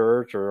join the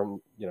church, or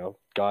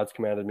God's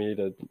commanded me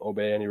to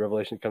obey any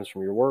revelation that comes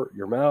from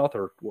your mouth,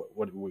 or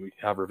what we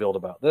have revealed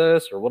about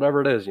this, or whatever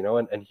it is,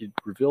 and he'd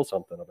reveal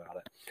something about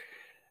it."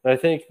 And I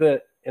think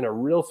that in a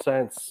real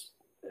sense,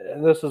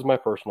 and this is my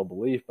personal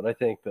belief, but I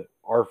think that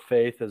our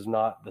faith is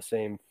not the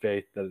same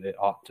faith that it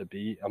ought to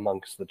be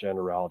amongst the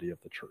generality of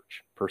the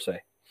church per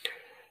se.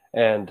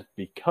 And what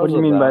because do you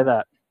of mean by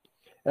that,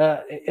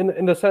 that?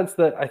 in the sense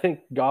that I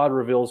think God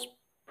reveals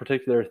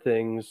particular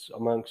things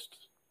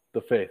amongst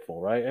the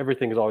faithful, right?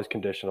 Everything is always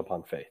conditioned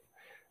upon faith,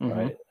 Hmm.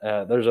 right?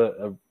 There's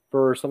a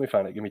verse. Let me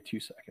find it. Give me 2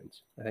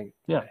 seconds. I think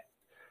Yeah.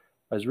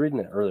 I was reading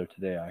it earlier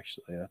today,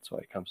 actually. That's why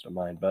it comes to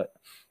mind. But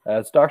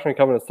it's Doctrine and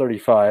Covenants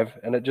 35,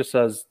 and it just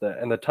says that,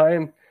 "And the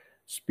time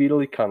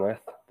speedily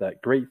cometh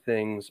that great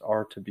things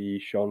are to be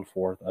shown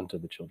forth unto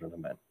the children of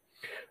men.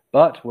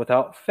 But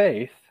without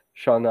faith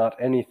shall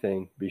not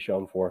anything be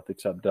shown forth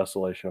except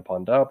desolation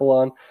upon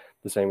Babylon,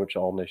 the same which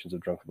all nations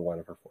have drunk of the wine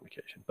of her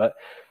fornication." But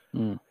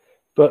Mm,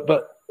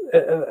 but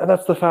And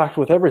that's the fact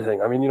with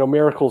everything. I mean,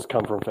 miracles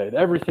come from faith.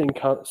 Everything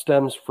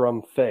stems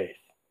from faith.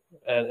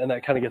 And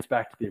that kind of gets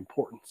back to the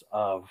importance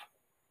of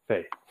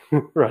faith,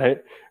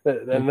 right?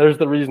 And there's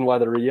the reason why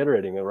they're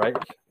reiterating it, right?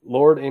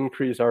 Lord,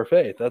 increase our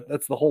faith.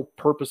 That's the whole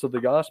purpose of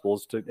the gospel,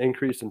 is to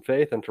increase in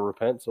faith and to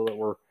repent so that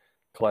we're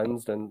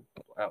cleansed and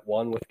at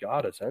one with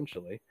God,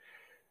 essentially.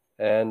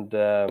 And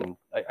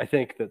I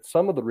think that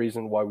some of the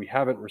reason why we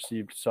haven't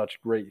received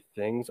such great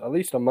things, at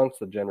least amongst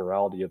the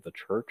generality of the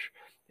church,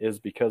 is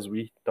because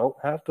we don't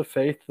have the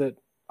faith that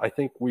I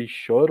think we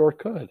should or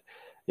could.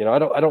 I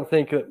don't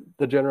think that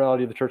the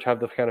generality of the church have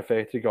the kind of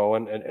faith to go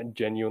and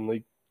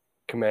genuinely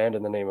command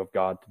in the name of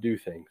God to do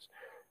things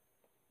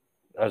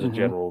as a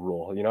general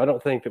rule. I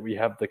don't think that we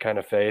have the kind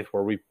of faith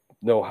where we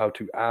know how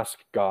to ask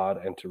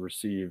God and to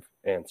receive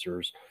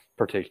answers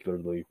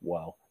particularly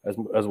well, as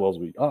well as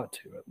we ought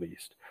to, at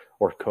least,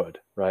 or could,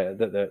 right?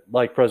 That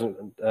like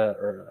President,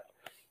 or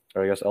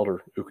I guess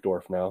Elder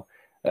Uchtdorf now,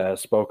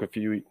 spoke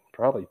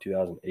probably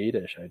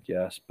 2008-ish, I'd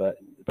guess, but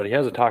he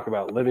has a talk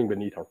about living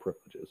beneath our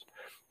privileges.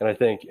 And I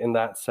think in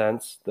that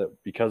sense, that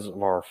because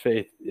of our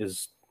faith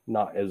is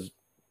not as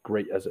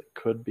great as it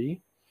could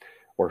be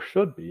or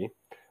should be,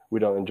 we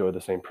don't enjoy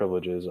the same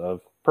privileges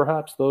of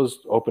perhaps those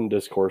open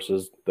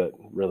discourses that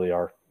really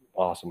are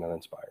awesome and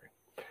inspiring.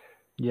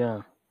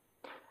 Yeah.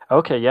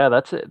 Okay. Yeah,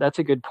 that's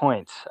a good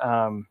point.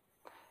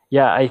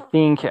 Yeah, I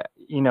think,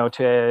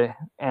 to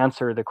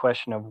answer the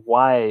question of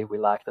why we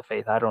lack the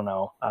faith, I don't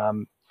know.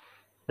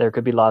 There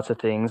could be lots of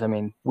things. I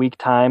mean, weak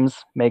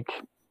times make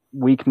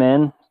weak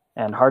men,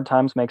 and hard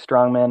times make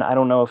strong men. I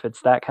don't know if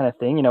it's that kind of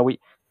thing.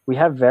 We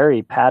have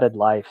very padded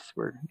lives.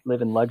 We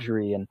live in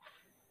luxury, and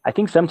I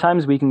think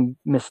sometimes we can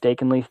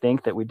mistakenly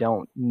think that we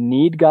don't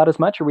need God as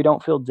much, or we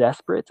don't feel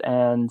desperate,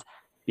 and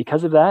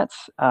because of that,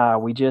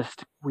 we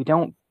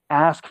don't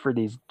ask for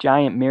these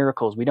giant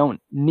miracles. We don't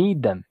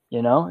need them.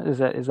 Is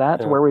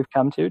that where we've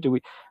come to?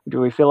 Do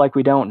we feel like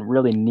we don't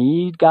really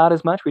need God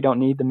as much? We don't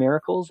need the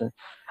miracles, and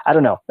I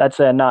don't know. That's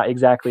not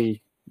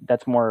exactly.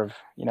 That's more of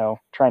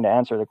trying to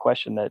answer the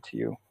question that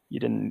you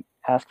didn't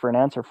ask for an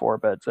answer for,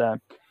 but.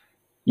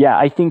 Yeah,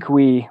 I think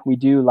we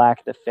do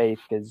lack the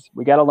faith because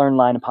we got to learn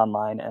line upon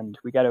line, and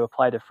we got to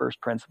apply the first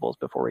principles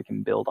before we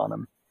can build on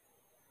them.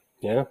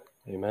 Yeah,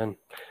 amen.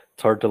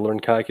 It's hard to learn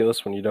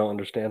calculus when you don't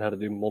understand how to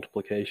do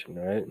multiplication,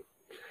 right?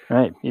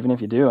 Right, even if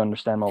you do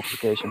understand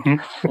multiplication.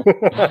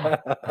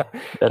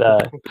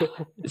 But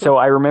so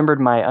I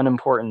remembered my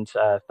unimportant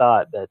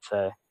thought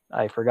that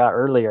I forgot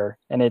earlier,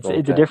 and it's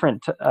a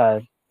different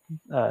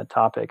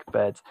topic,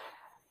 but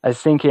I was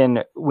thinking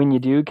when you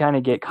do kind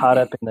of get caught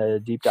up in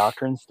the deep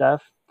doctrine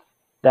stuff,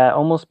 that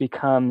almost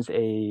becomes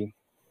a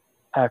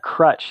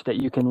crutch that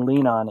you can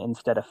lean on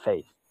instead of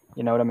faith.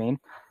 You know what I mean?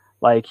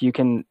 Like you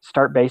can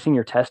start basing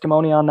your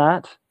testimony on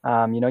that.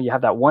 You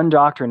have that one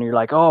doctrine, and you're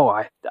like,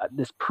 oh,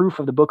 this proof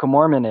of the Book of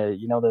Mormon,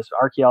 this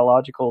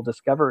archaeological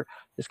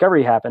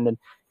discovery happened, and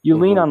you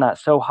lean on that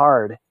so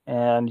hard,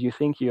 and you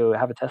think you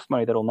have a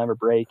testimony that'll never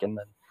break, and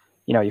then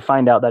you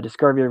find out that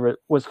discovery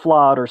was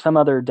flawed, or some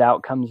other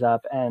doubt comes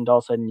up, and all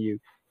of a sudden you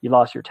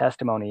lost your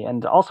testimony.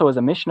 And also as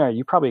a missionary,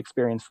 you probably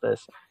experienced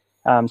this.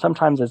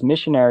 Sometimes as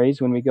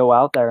missionaries, when we go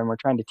out there and we're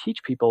trying to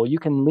teach people, you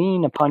can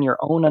lean upon your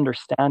own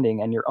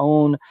understanding and your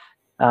own,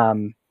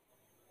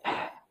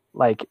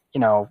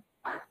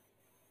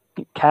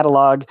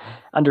 catalog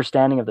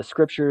understanding of the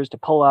scriptures to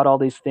pull out all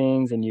these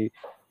things. And you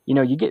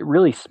get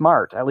really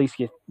smart, at least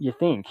you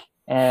think.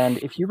 And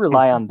if you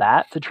rely on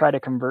that to try to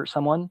convert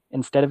someone,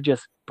 instead of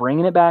just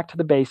bringing it back to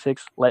the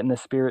basics, letting the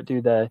Spirit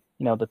do the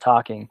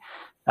talking,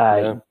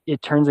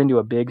 it turns into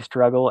a big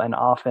struggle and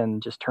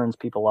often just turns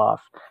people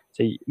off.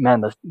 So,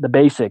 man, the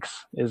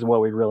basics is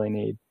what we really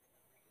need.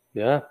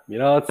 Yeah,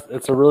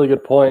 it's a really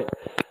good point.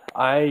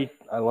 I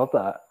love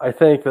that. I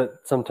think that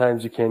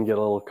sometimes you can get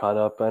a little caught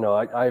up. I know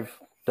I've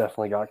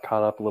definitely got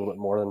caught up a little bit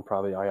more than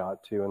probably I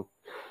ought to,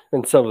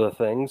 and some of the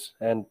things,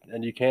 and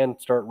you can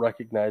start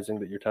recognizing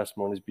that your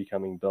testimony is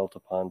becoming built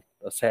upon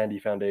a sandy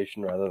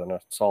foundation rather than a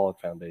solid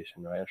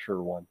foundation, right? A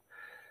sure one,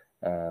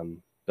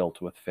 built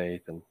with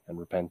faith and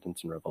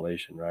repentance and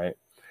revelation, right?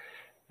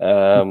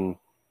 I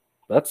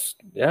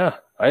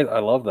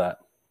love that.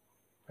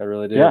 I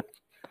really do. Yeah,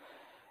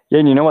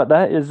 and you know what?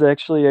 That is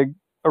actually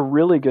a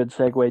really good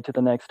segue to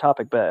the next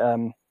topic.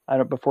 But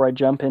before I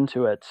jump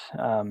into it,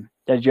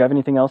 did you have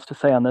anything else to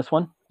say on this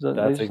one?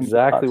 That's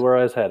exactly where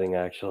I was heading,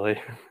 actually.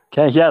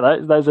 Okay, yeah,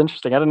 that was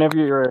interesting. I don't know if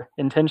you were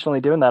intentionally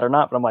doing that or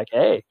not, but I'm like,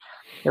 hey,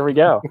 here we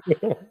go.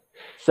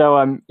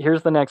 So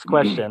here's the next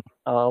question.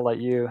 I'll let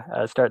you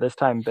start this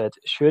time. But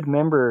should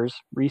members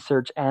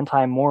research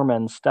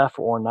anti-Mormon stuff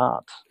or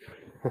not?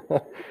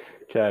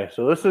 Okay,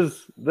 so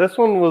this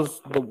one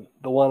was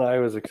the one I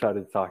was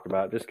excited to talk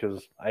about just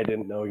because I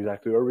didn't know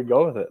exactly where we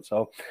go with it.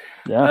 So,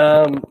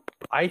 yeah,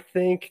 I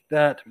think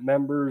that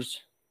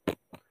members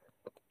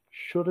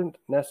shouldn't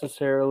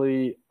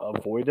necessarily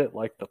avoid it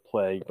like the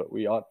plague, but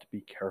we ought to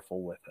be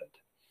careful with it.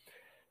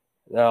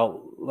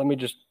 Now, let me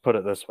just put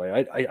it this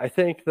way. I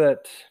think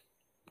that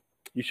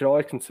you should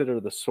always consider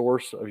the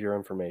source of your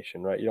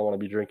information, right? You don't want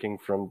to be drinking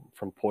from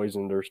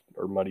poisoned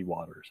or muddy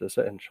waters,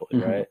 essentially,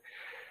 Mm-hmm. right?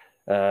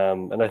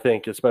 And I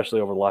think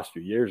especially over the last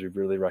few years, we've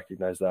really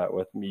recognized that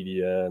with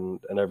media and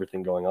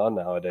everything going on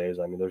nowadays.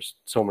 I mean, there's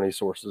so many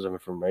sources of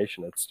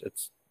information.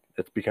 It's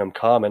become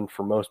common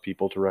for most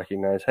people to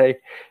recognize, hey,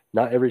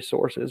 not every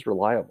source is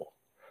reliable,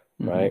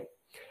 right?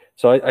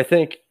 So I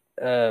think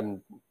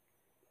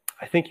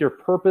your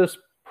purpose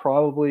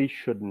probably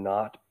should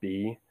not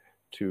be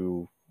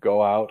to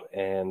go out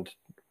and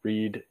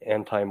read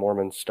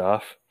anti-Mormon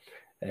stuff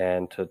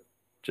and to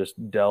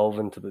just delve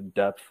into the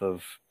depth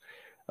of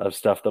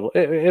stuff that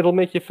it'll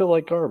make you feel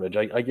like garbage.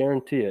 I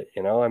guarantee it.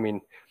 I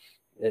mean,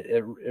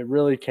 it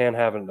really can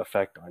have an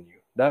effect on you.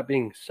 That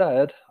being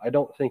said, I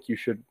don't think you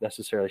should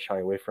necessarily shy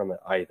away from it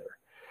either.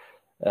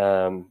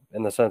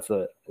 In the sense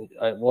that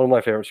one of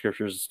my favorite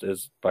scriptures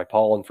is by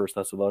Paul in First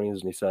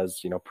Thessalonians, and he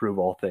says, prove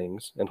all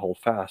things and hold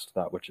fast to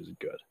that which is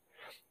good.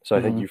 So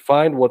I think you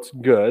find what's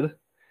good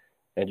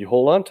and you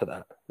hold on to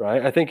that,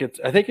 right? I think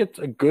it's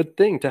a good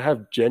thing to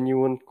have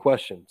genuine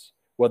questions,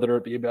 whether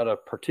it be about a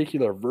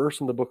particular verse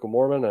in the Book of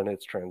Mormon and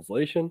its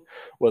translation,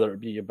 whether it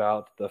be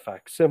about the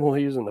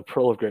facsimiles and the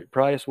Pearl of Great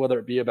Price, whether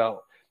it be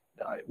about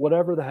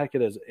whatever the heck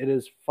it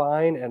is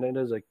fine, and it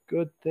is a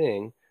good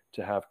thing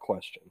to have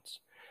questions.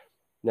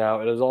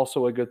 Now, it is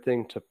also a good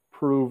thing to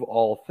prove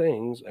all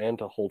things and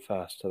to hold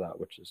fast to that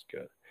which is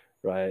good,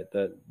 right?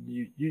 That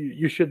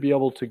you should be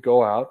able to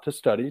go out to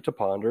study, to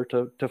ponder,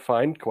 to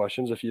find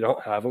questions. If you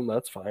don't have them,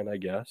 that's fine, I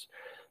guess.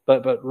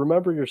 But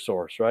remember your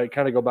source, right?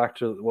 Kind of go back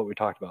to what we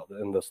talked about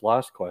in this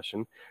last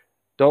question.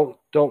 Don't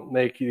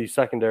make these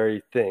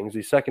secondary things,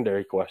 these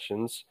secondary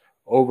questions,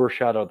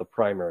 overshadow the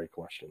primary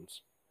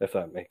questions, if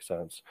that makes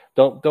sense.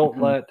 Don't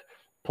let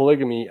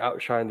polygamy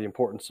outshine the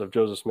importance of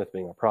Joseph Smith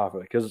being a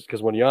prophet,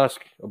 because when you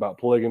ask about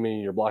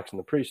polygamy or blacks in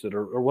the priesthood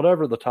or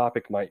whatever the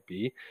topic might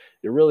be,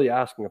 you're really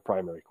asking a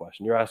primary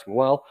question. You're asking,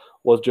 well,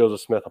 was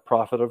Joseph Smith a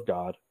prophet of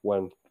God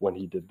when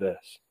he did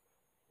this?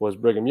 Was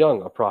Brigham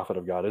Young a prophet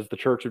of God? Is the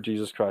Church of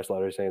Jesus Christ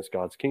Latter-day Saints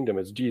God's kingdom?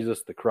 Is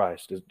Jesus the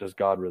Christ? Does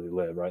God really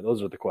live, right?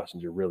 Those are the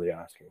questions you're really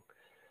asking.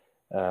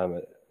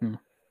 And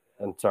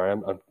sorry,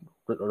 I'm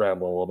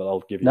rambling a little bit.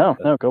 I'll give you No,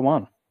 go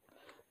on.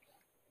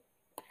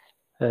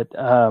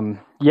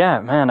 Yeah,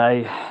 man,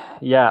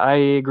 I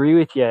agree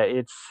with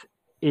you.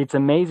 It's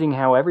amazing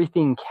how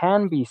everything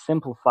can be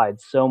simplified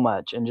so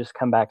much and just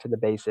come back to the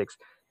basics.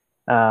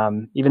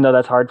 Even though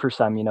that's hard for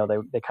some,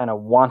 they kind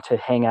of want to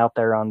hang out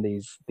there on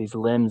these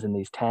limbs and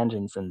these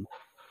tangents. And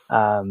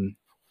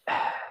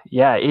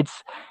yeah,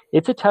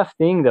 it's a tough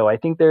thing, though. I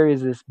think there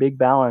is this big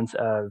balance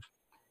of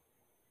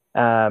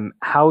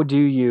how do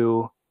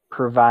you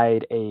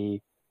provide a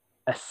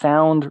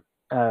sound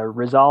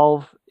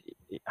resolve,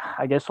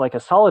 I guess, like a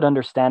solid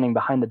understanding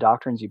behind the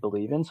doctrines you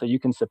believe in, so you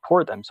can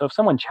support them. So if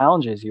someone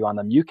challenges you on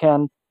them, you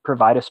can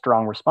provide a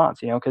strong response,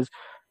 because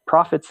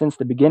prophets since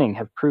the beginning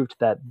have proved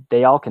that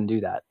they all can do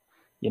that.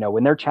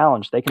 When they're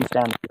challenged, they can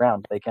stand their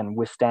ground. They can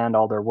withstand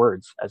all their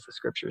words, as the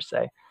scriptures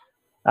say.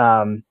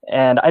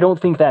 And I don't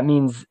think that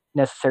means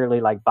necessarily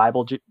like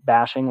Bible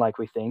bashing, like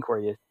we think, where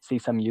you see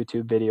some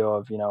YouTube video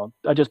of,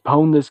 I just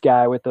pwned this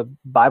guy with the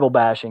Bible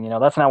bashing.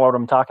 That's not what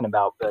I'm talking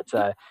about.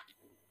 But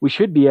we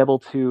should be able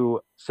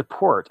to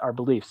support our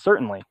beliefs,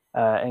 certainly,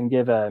 and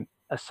give a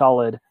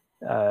solid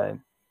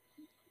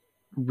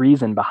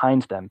reason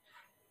behind them.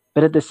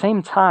 But at the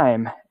same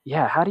time,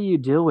 yeah, how do you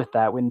deal with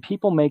that when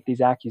people make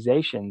these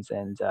accusations,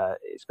 and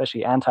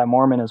especially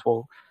anti-Mormon, as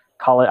we'll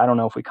call it? I don't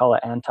know if we call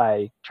it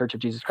anti-Church of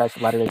Jesus Christ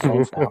of Latter-day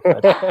Saints now.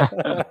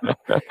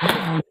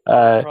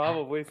 But,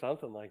 probably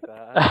something like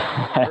that.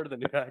 I've heard the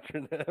new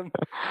acronym.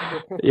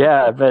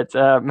 Yeah, but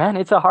man,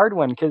 it's a hard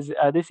one, because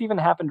this even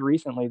happened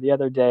recently. The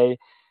other day,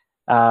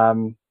 I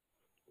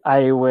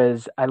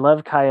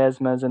love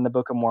chiasmas in the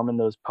Book of Mormon,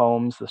 those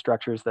poems, the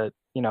structures that,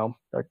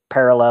 they're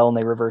parallel and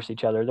they reverse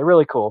each other. They're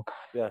really cool.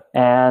 Yeah.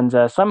 And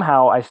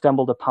somehow I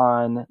stumbled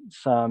upon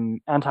some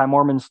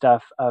anti-Mormon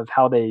stuff of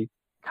how they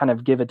kind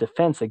of give a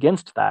defense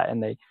against that.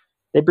 And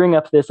they bring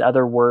up this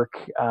other work,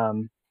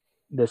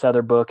 this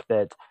other book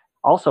that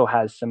also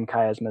has some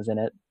chiasmas in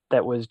it,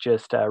 that was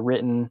just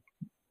written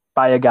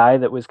by a guy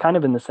that was kind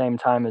of in the same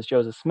time as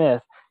Joseph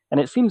Smith. And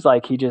it seems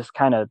like he just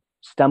kind of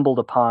stumbled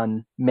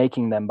upon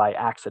making them by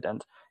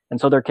accident. And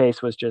so their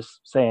case was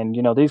just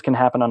saying, these can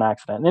happen on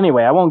accident.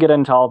 Anyway, I won't get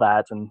into all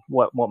that and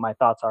what my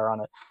thoughts are on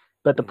it.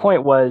 But the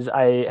point was,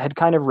 I had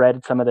kind of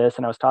read some of this,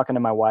 and I was talking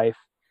to my wife,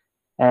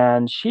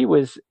 and she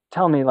was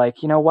telling me, like,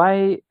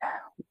 why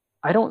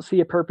I don't see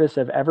a purpose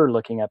of ever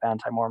looking up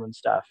anti-Mormon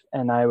stuff.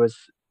 And I was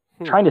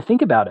trying to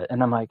think about it,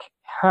 and I'm like,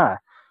 I'm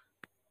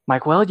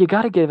like, well, you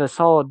got to give a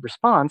solid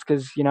response,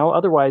 because,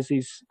 otherwise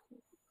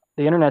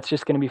the internet's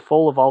just going to be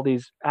full of all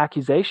these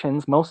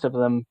accusations, most of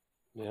them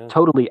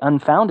totally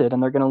unfounded,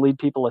 and they're going to lead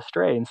people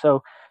astray. And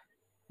so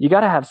you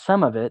got to have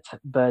some of it,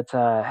 but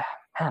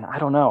man, I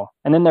don't know.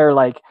 And then there are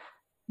like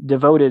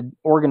devoted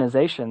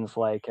organizations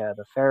like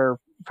the Fair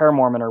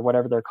Mormon, or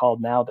whatever they're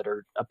called now, that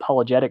are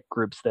apologetic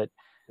groups that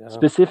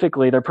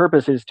specifically their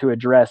purpose is to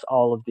address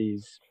all of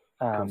these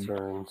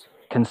concerns.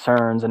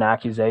 concerns and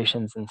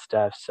accusations and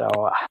stuff. So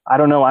I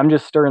don't know. I'm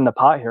just stirring the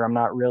pot here. I'm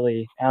not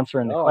really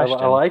answering the Oh, I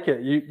question. like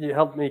it. You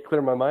helped me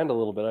clear my mind a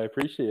little bit. I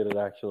appreciate it,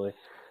 actually.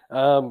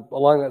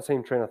 Along that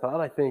same train of thought,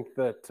 I think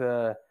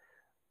that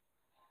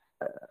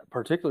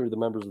particularly the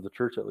members of the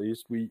church, at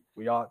least, we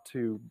ought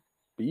to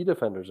be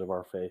defenders of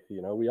our faith. We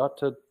ought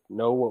to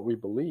know what we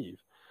believe.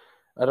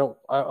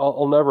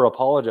 I'll never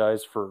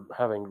apologize for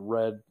having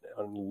read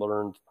and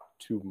learned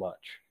too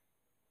much.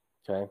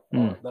 Okay.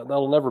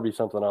 That'll never be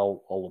something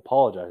I'll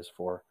apologize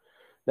for.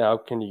 Now,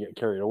 can you get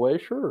carried away?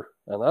 Sure.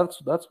 And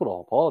that's what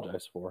I'll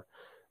apologize for.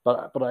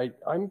 But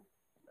I'm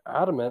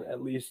adamant,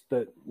 at least,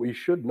 that we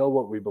should know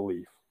what we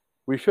believe.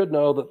 We should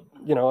know that,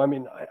 I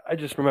mean, I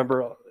just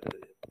remember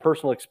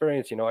personal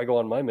experience. I go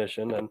on my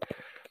mission, and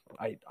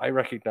I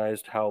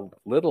recognized how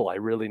little I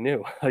really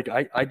knew. Like,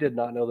 I did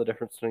not know the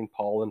difference between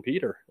Paul and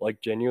Peter.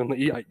 Like,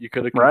 genuinely, you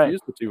could have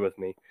confused the two with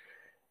me.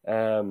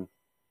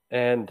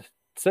 And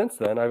since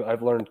then,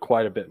 I've learned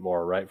quite a bit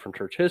more, right? From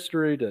church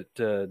history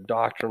to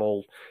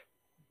doctrinal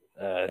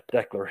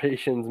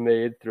declarations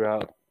made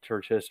throughout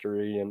church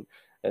history and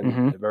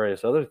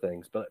various other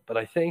things. But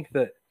I think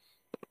that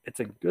it's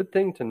a good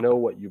thing to know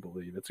what you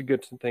believe. It's a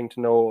good thing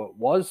to know what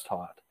was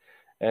taught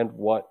and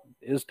what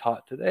is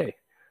taught today.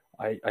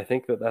 I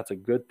think that that's a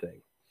good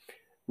thing.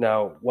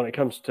 Now, when it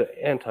comes to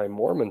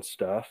anti-Mormon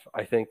stuff,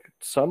 I think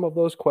some of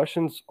those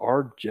questions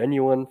are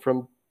genuine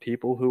from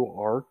people who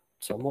are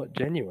somewhat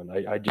genuine.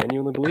 I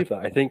genuinely believe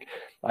that. I think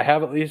I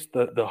have at least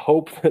the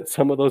hope that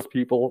some of those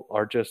people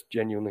are just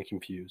genuinely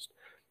confused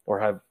or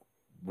have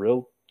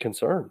real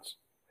concerns.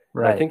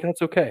 Right. I think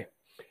that's okay.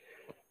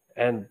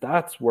 And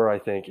that's where I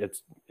think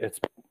it's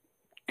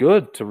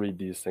good to read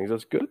these things.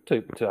 It's good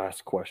to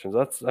ask questions.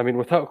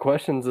 Without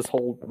questions, this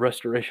whole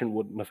restoration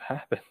wouldn't have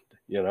happened.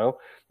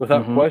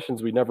 Without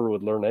questions, we never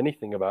would learn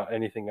anything about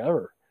anything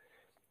ever.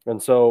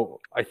 And so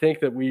I think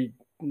that we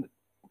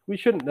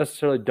shouldn't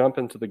necessarily dump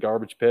into the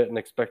garbage pit and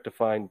expect to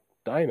find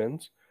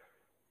diamonds,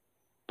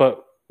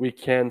 but we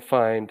can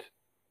find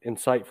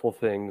insightful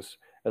things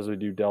as we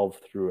do delve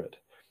through it,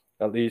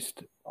 at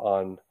least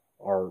on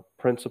our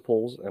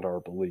principles and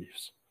our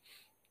beliefs.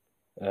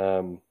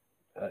 And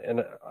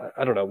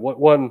I don't know what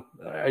one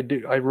I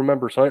do. I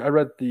remember. So I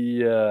read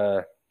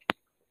the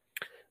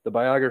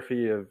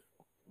biography of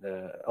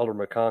Elder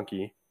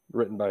McConkie,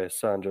 written by his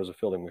son Joseph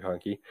Fielding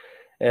McConkie,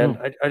 and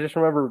I just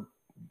remember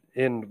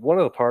in one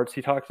of the parts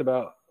he talks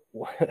about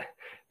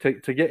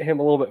to get him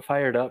a little bit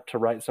fired up to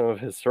write some of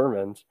his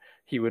sermons,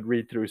 he would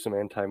read through some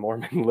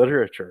anti-Mormon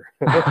literature.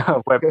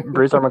 What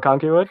Bruce R.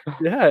 McConkie would?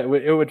 Yeah,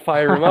 it would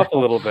fire him up a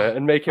little bit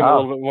and make him a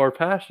little bit more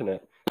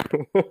passionate.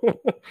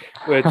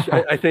 Which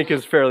I think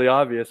is fairly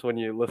obvious when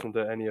you listen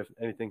to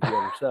anything he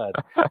ever said.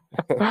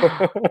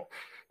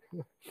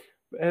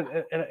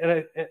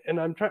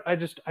 I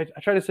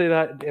try to say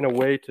that in a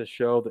way to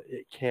show that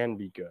it can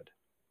be good.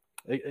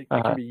 It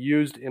can be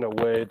used in a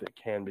way that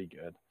can be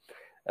good.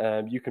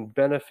 You can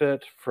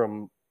benefit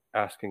from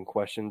asking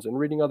questions and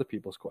reading other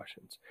people's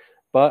questions.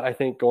 But I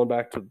think going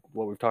back to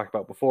what we've talked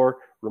about before,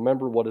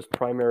 remember what is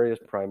primary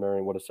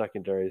and what is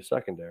secondary.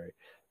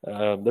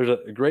 There's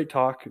a great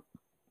talk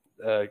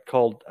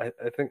called, I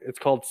think it's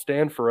called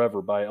Stand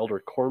Forever by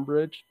Elder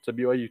Cornbridge. It's a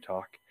BYU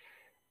talk.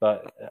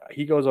 But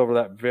he goes over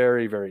that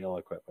very, very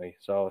eloquently.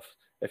 So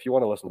if you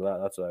want to listen to that,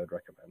 that's what I'd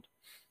recommend.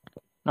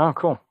 Oh,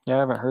 cool. Yeah, I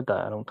haven't heard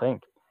that, I don't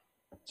think.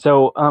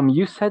 So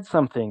you said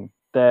something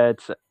that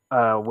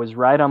was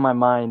right on my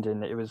mind,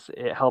 and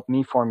it helped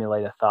me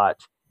formulate a thought.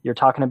 You're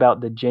talking about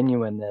the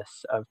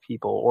genuineness of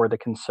people or the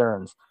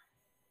concerns.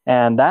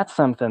 And that's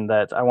something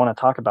that I want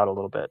to talk about a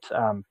little bit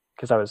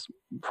because I was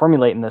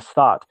formulating this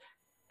thought.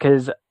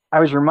 Because I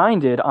was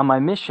reminded on my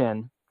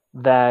mission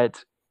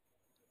that,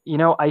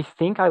 I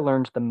think I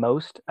learned the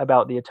most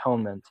about the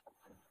atonement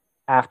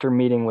after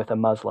meeting with a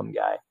Muslim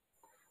guy.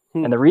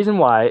 And the reason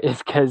why is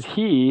because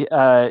he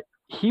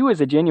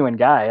was a genuine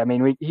guy. I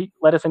mean, he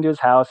let us into his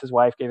house. His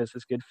wife gave us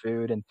this good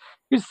food, and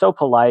he was so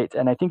polite.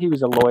 And I think he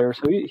was a lawyer,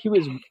 so he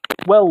was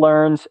well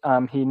learned.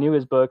 He knew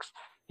his books.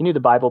 He knew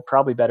the Bible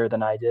probably better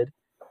than I did.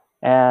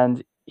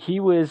 And he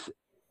was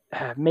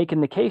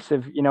making the case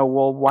of,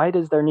 well, why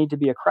does there need to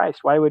be a Christ?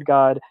 Why would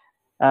God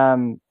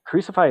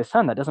crucify his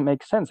son? That doesn't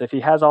make sense. If he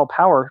has all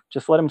power,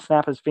 just let him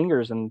snap his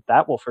fingers and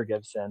that will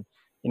forgive sin.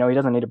 He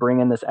doesn't need to bring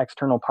in this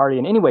external party.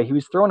 And anyway, he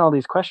was throwing all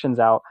these questions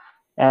out,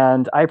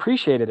 and I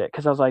appreciated it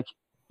because I was like,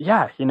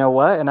 yeah, you know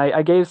what? And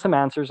I gave some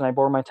answers and I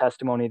bore my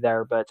testimony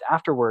there. But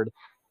afterward,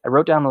 I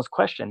wrote down those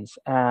questions.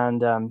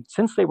 And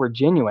since they were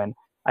genuine,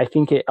 I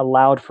think it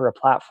allowed for a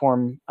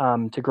platform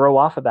to grow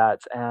off of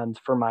that, and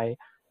for my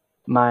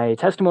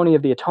testimony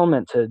of the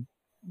atonement to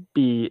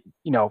be,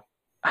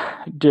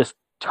 just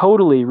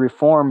totally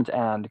reformed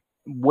and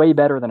way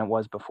better than it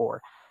was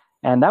before.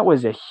 And that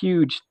was a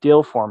huge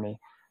deal for me.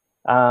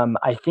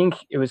 I think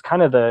it was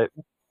kind of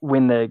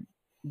when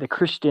the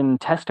Christian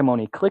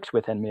testimony clicked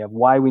within me of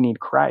why we need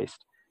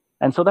Christ.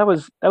 And so that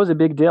was a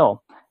big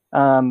deal.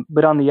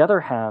 But on the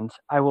other hand,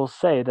 I will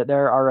say that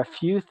there are a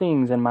few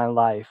things in my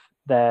life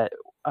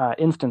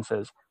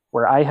instances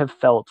where I have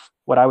felt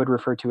what I would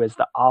refer to as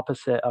the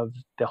opposite of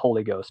the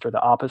Holy Ghost or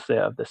the opposite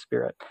of the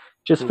Spirit.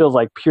 Just Hmm. feels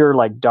like pure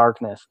like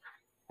darkness.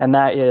 And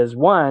that is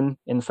one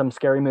in some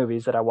scary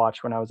movies that I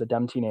watched when I was a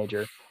dumb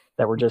teenager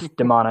that were just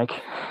demonic.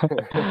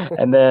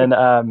 And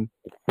then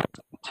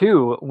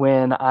two,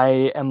 when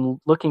I am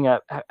looking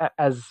at,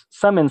 as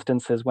some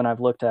instances when I've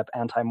looked up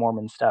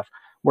anti-Mormon stuff,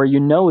 where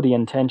the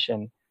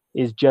intention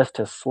is just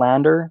to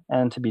slander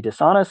and to be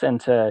dishonest and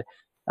to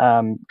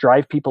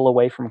drive people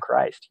away from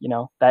Christ.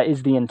 That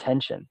is the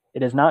intention.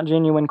 It is not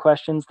genuine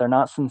questions. They're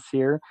not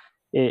sincere.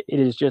 It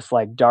is just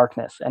like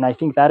darkness. And I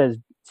think that is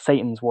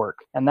Satan's work.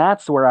 And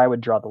that's where I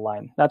would draw the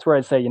line. That's where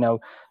I'd say,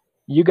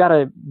 you got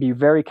to be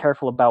very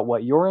careful about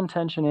what your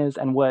intention is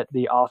and what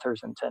the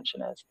author's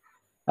intention is.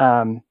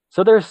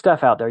 So there's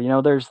stuff out there.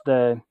 There's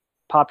the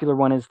popular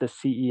one is the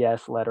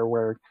CES letter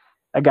where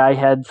a guy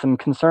had some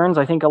concerns.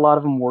 I think a lot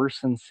of them were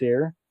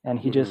sincere, and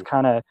he just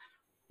kind of,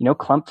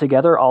 clumped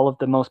together all of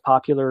the most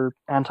popular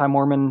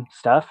anti-Mormon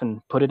stuff and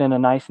put it in a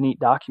nice, neat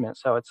document.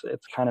 So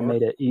it's kind of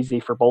made it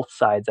easy for both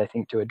sides, I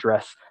think, to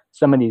address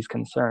some of these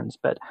concerns.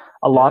 But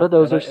a lot of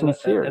those are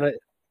sincere.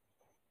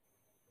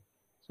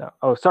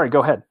 So, sorry,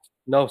 go ahead.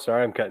 No,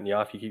 sorry, I'm cutting you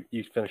off.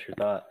 You finish your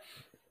thought.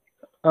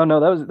 Oh no,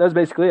 that was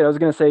basically it. I was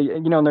going to say,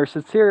 and they're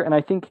sincere, and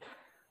I think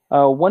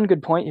one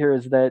good point here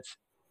is that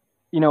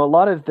a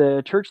lot of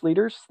the church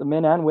leaders, the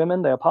men and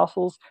women, the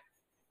apostles,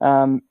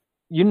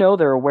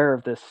 they're aware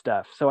of this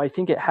stuff. So I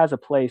think it has a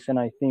place, and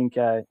I think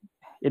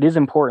it is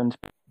important.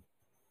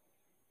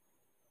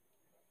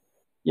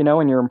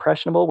 When you're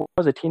impressionable, when I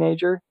was a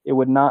teenager, it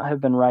would not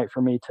have been right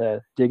for me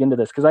to dig into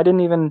this because I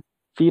didn't even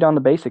feed on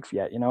the basics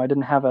yet. I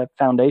didn't have a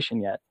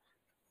foundation yet.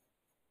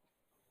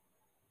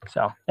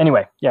 So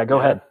anyway, yeah, go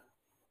ahead.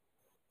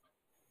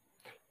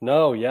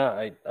 No,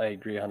 yeah, I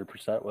agree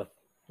 100% with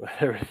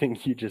everything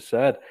you just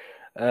said.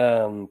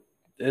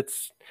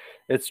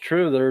 It's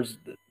true.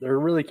 There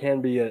really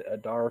can be a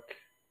dark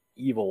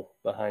evil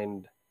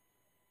behind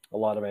a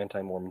lot of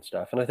anti-Mormon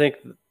stuff, and I think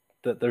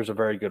that there's a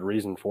very good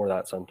reason for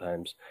that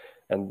sometimes.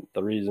 And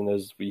the reason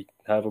is we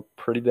have a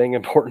pretty dang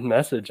important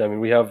message. I mean,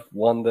 we have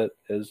one that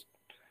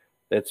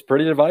it's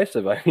pretty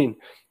divisive. I mean,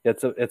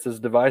 it's as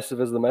divisive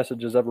as the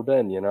message has ever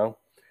been.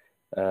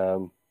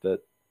 That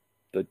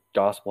the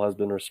gospel has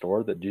been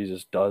restored, that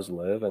Jesus does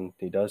live and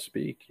he does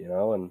speak,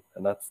 and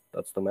that's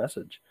the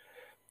message.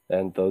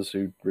 And those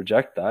who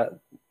reject that,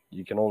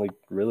 you can only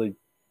really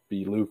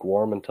be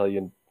lukewarm until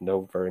you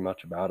know very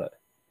much about it,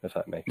 if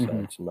that makes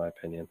sense, in my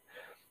opinion.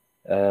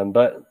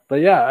 But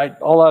yeah,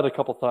 I'll add a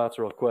couple thoughts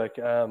real quick.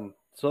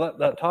 So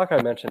that talk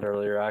I mentioned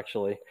earlier,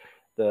 actually,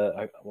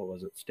 what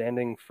was it?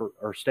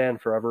 Stand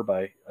Forever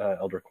by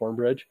Elder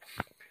Cornbridge.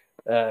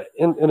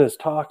 In his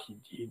talk,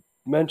 he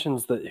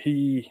mentions that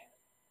he,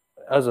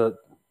 as a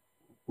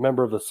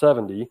member of the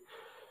 70,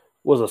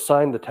 was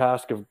assigned the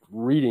task of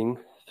reading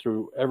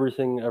through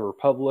everything ever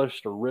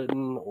published or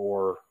written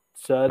or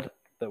said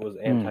that was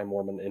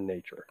anti-Mormon in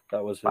nature.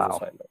 That was his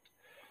assignment.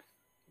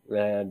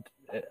 And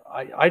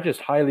I just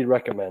highly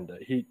recommend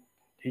it.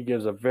 He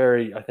gives a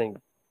very, I think,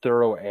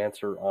 thorough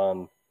answer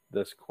on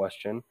this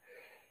question.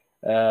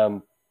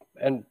 And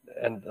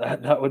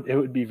it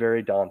would be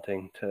very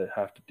daunting to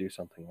have to do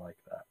something like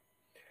that.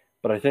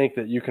 But I think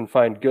that you can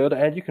find good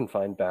and you can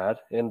find bad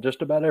in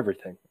just about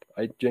everything.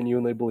 I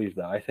genuinely believe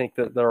that. I think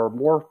that there are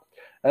more,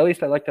 at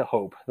least I like to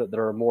hope that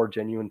there are more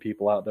genuine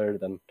people out there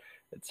than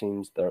it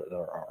seems there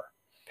are.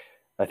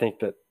 I think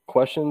that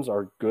questions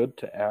are good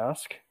to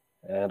ask,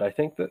 and I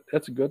think that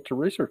it's good to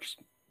research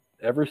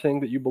everything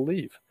that you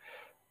believe.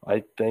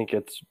 I think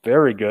it's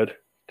very good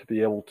to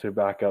be able to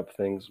back up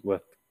things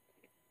with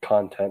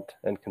content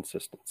and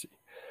consistency.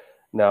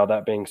 Now,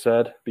 that being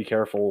said, be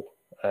careful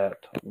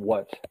at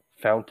what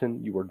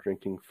fountain you are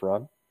drinking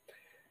from,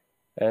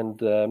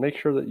 and make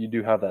sure that you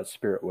do have that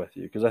Spirit with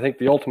you, because I think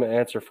the ultimate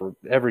answer for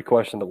every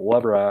question that we'll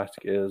ever ask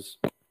is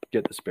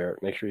get the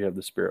Spirit. Make sure you have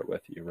the Spirit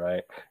with you,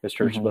 right? Is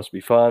church supposed to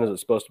be fun? Is it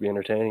supposed to be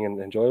entertaining and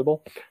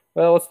enjoyable?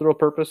 Well, what's the real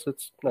purpose?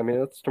 It's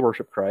to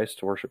worship Christ,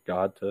 to worship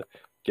God, to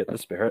get the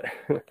Spirit,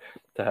 to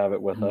have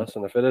it with us.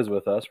 And if it is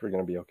with us, we're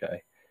going to be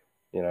okay.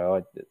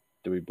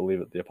 Do we believe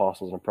that the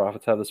apostles and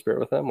prophets have the Spirit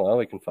with them? Well,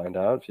 we can find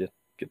out if you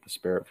get the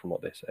Spirit from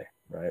what they say,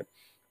 right?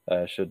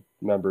 Should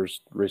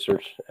members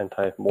research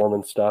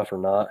anti-Mormon stuff or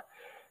not?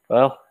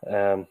 Well,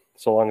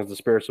 so long as the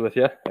Spirit's with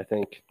you, I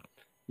think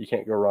you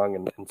can't go wrong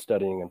in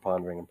studying and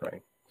pondering and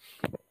praying.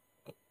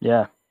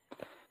 Yeah,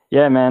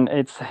 man,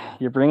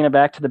 you're bringing it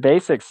back to the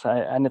basics.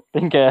 I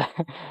think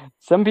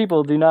some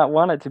people do not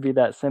want it to be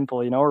that simple,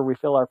 or we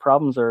feel our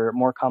problems are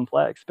more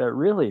complex. But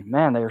really,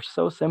 man, they are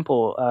so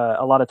simple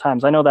a lot of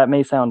times. I know that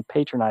may sound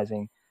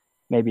patronizing,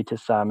 maybe to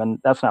some, and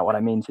that's not what I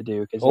mean to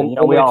do. Because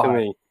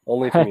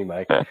only to me,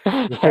 Mike.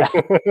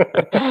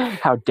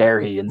 How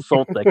dare he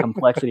insult the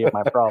complexity of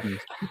my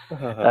problems?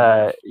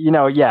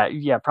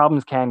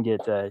 Problems can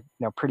get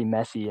pretty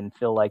messy and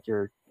feel like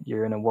you're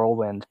in a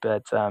whirlwind,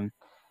 but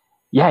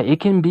it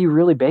can be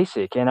really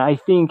basic. And I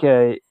think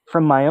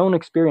from my own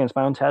experience,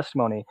 my own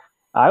testimony,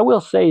 I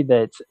will say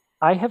that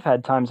I have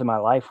had times in my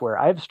life where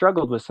I've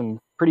struggled with some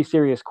pretty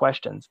serious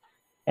questions.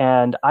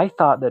 And I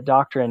thought that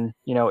doctrine,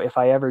 if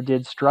I ever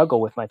did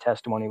struggle with my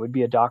testimony, would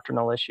be a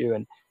doctrinal issue.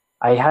 And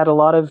I had a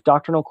lot of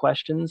doctrinal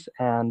questions.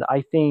 And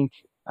I think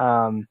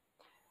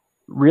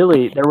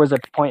really there was a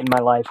point in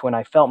my life when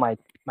I felt my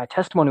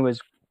testimony was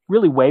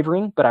really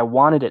wavering, but I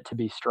wanted it to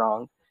be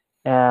strong.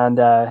 And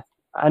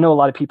I know a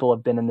lot of people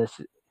have been in this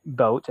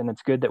boat, and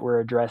it's good that we're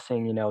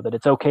addressing, that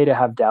it's okay to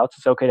have doubts,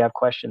 it's okay to have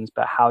questions,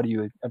 but how do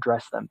you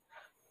address them?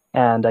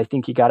 And I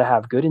think you got to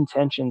have good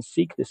intentions,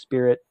 seek the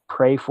Spirit,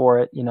 pray for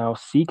it,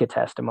 seek a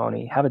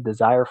testimony, have a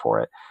desire for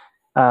it.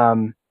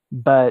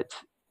 But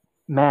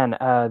man,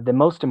 the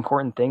most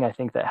important thing I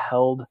think that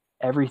held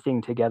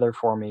everything together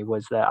for me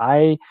was that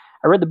I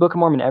read the Book of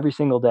Mormon every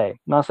single day. I'm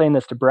not saying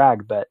this to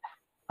brag, but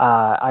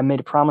I made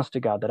a promise to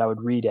God that I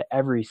would read it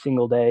every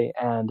single day,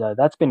 and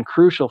that's been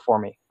crucial for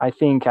me. I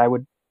think I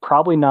would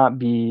probably not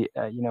be,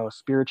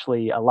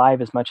 spiritually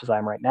alive as much as I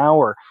am right now,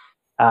 or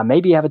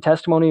maybe have a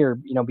testimony, or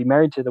be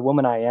married to the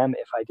woman I am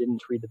if I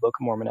didn't read the Book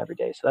of Mormon every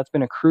day. So that's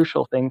been a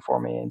crucial thing for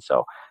me, and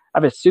so I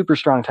have a super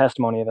strong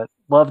testimony of it.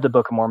 Love the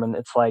Book of Mormon.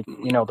 It's like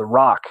the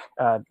rock,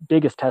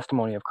 biggest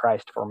testimony of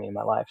Christ for me in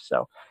my life.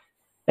 So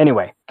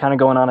anyway, kind of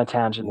going on a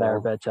tangent there,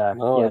 but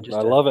no,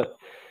 I love it.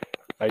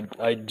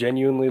 I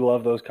genuinely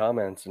love those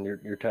comments, and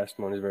your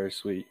testimony is very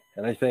sweet.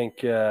 And I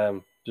think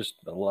just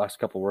the last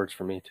couple words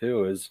for me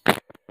too is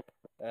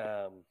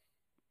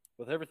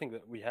with everything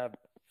that we have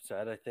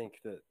said, I think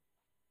that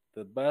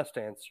the best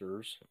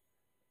answers,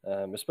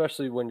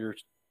 especially when you're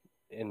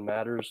in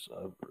matters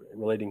of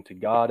relating to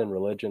God and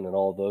religion and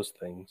all of those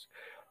things,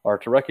 are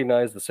to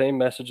recognize the same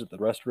message that the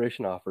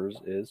Restoration offers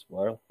is,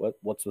 well,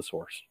 what's the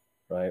source,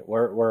 right?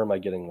 Where am I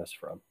getting this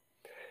from?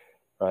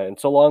 Right? And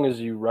so long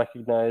as you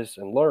recognize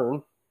and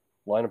learn,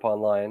 line upon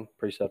line,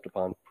 precept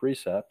upon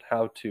precept,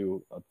 how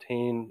to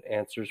obtain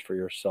answers for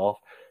yourself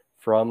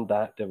from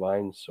that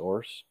divine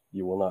source,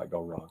 you will not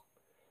go wrong.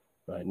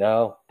 Right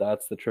now,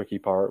 that's the tricky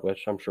part,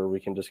 which I'm sure we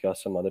can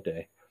discuss some other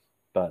day.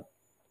 But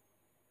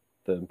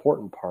the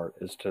important part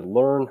is to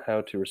learn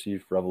how to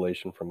receive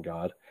revelation from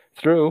God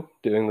through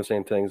doing the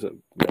same things that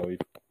we've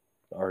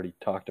already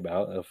talked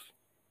about, of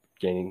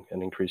gaining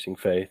and increasing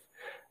faith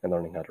and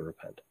learning how to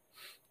repent.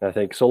 And I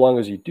think so long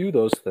as you do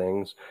those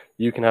things,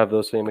 you can have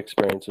those same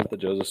experiences that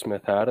Joseph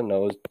Smith had and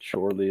know as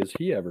surely as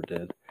he ever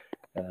did,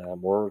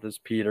 or as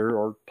Peter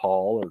or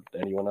Paul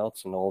or anyone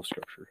else in all of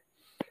Scripture.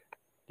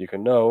 You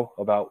can know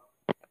about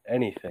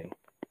anything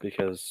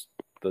because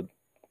the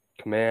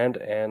command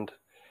and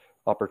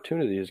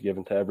opportunity is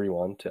given to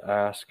everyone to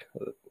ask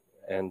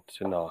and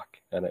to knock,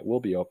 and it will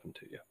be open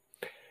to you.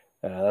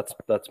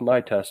 That's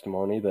my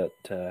testimony that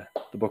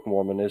the Book of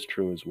Mormon is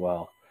true as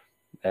well,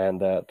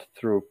 and that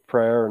through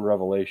prayer and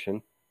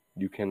revelation,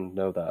 you can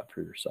know that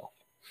for yourself.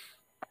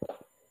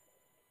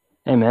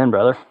 Amen,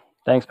 brother.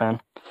 Thanks, man.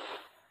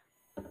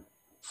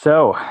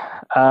 So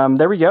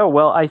there we go.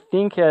 Well, I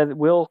think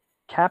we'll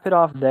cap it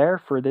off there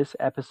for this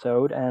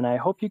episode, and I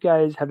hope you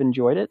guys have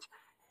enjoyed it.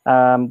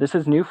 This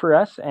is new for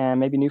us, and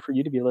maybe new for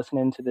you to be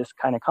listening to this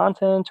kind of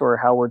content or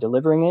how we're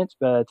delivering it,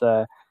 but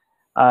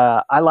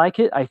I like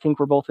it. I think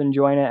we're both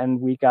enjoying it, and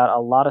we got a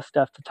lot of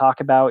stuff to talk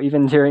about.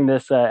 Even during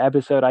this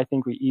episode, I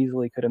think we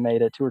easily could have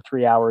made it 2 or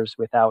 3 hours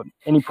without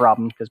any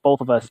problem, because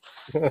both of us,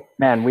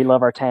 man, we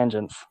love our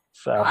tangents.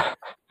 So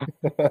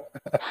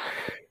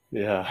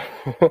yeah,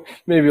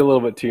 maybe a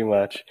little bit too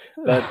much,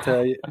 but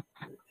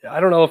I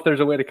don't know if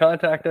there's a way to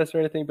contact us or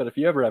anything, but if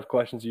you ever have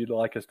questions you'd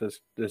like us to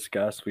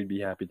discuss, we'd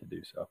be happy to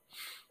do so.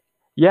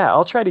 Yeah,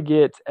 I'll try to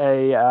get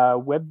a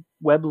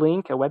web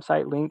link, a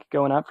website link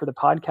going up for the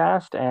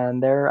podcast,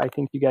 and there I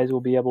think you guys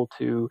will be able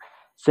to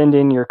send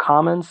in your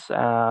comments,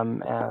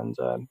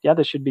 yeah,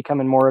 this should be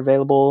coming more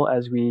available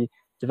as we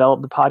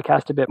develop the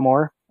podcast a bit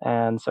more.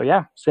 And so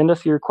yeah, send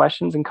us your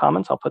questions and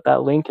comments. I'll put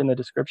that link in the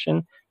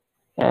description,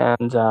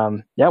 and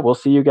yeah, we'll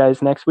see you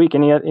guys next week.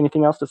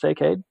 Anything else to say,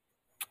 Cade?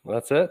 Well,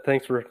 that's it.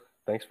 Thanks for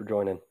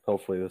joining.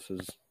 Hopefully this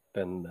has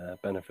been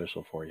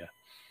beneficial for you.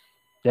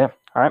 Yeah.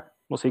 All right.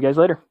 We'll see you guys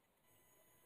later.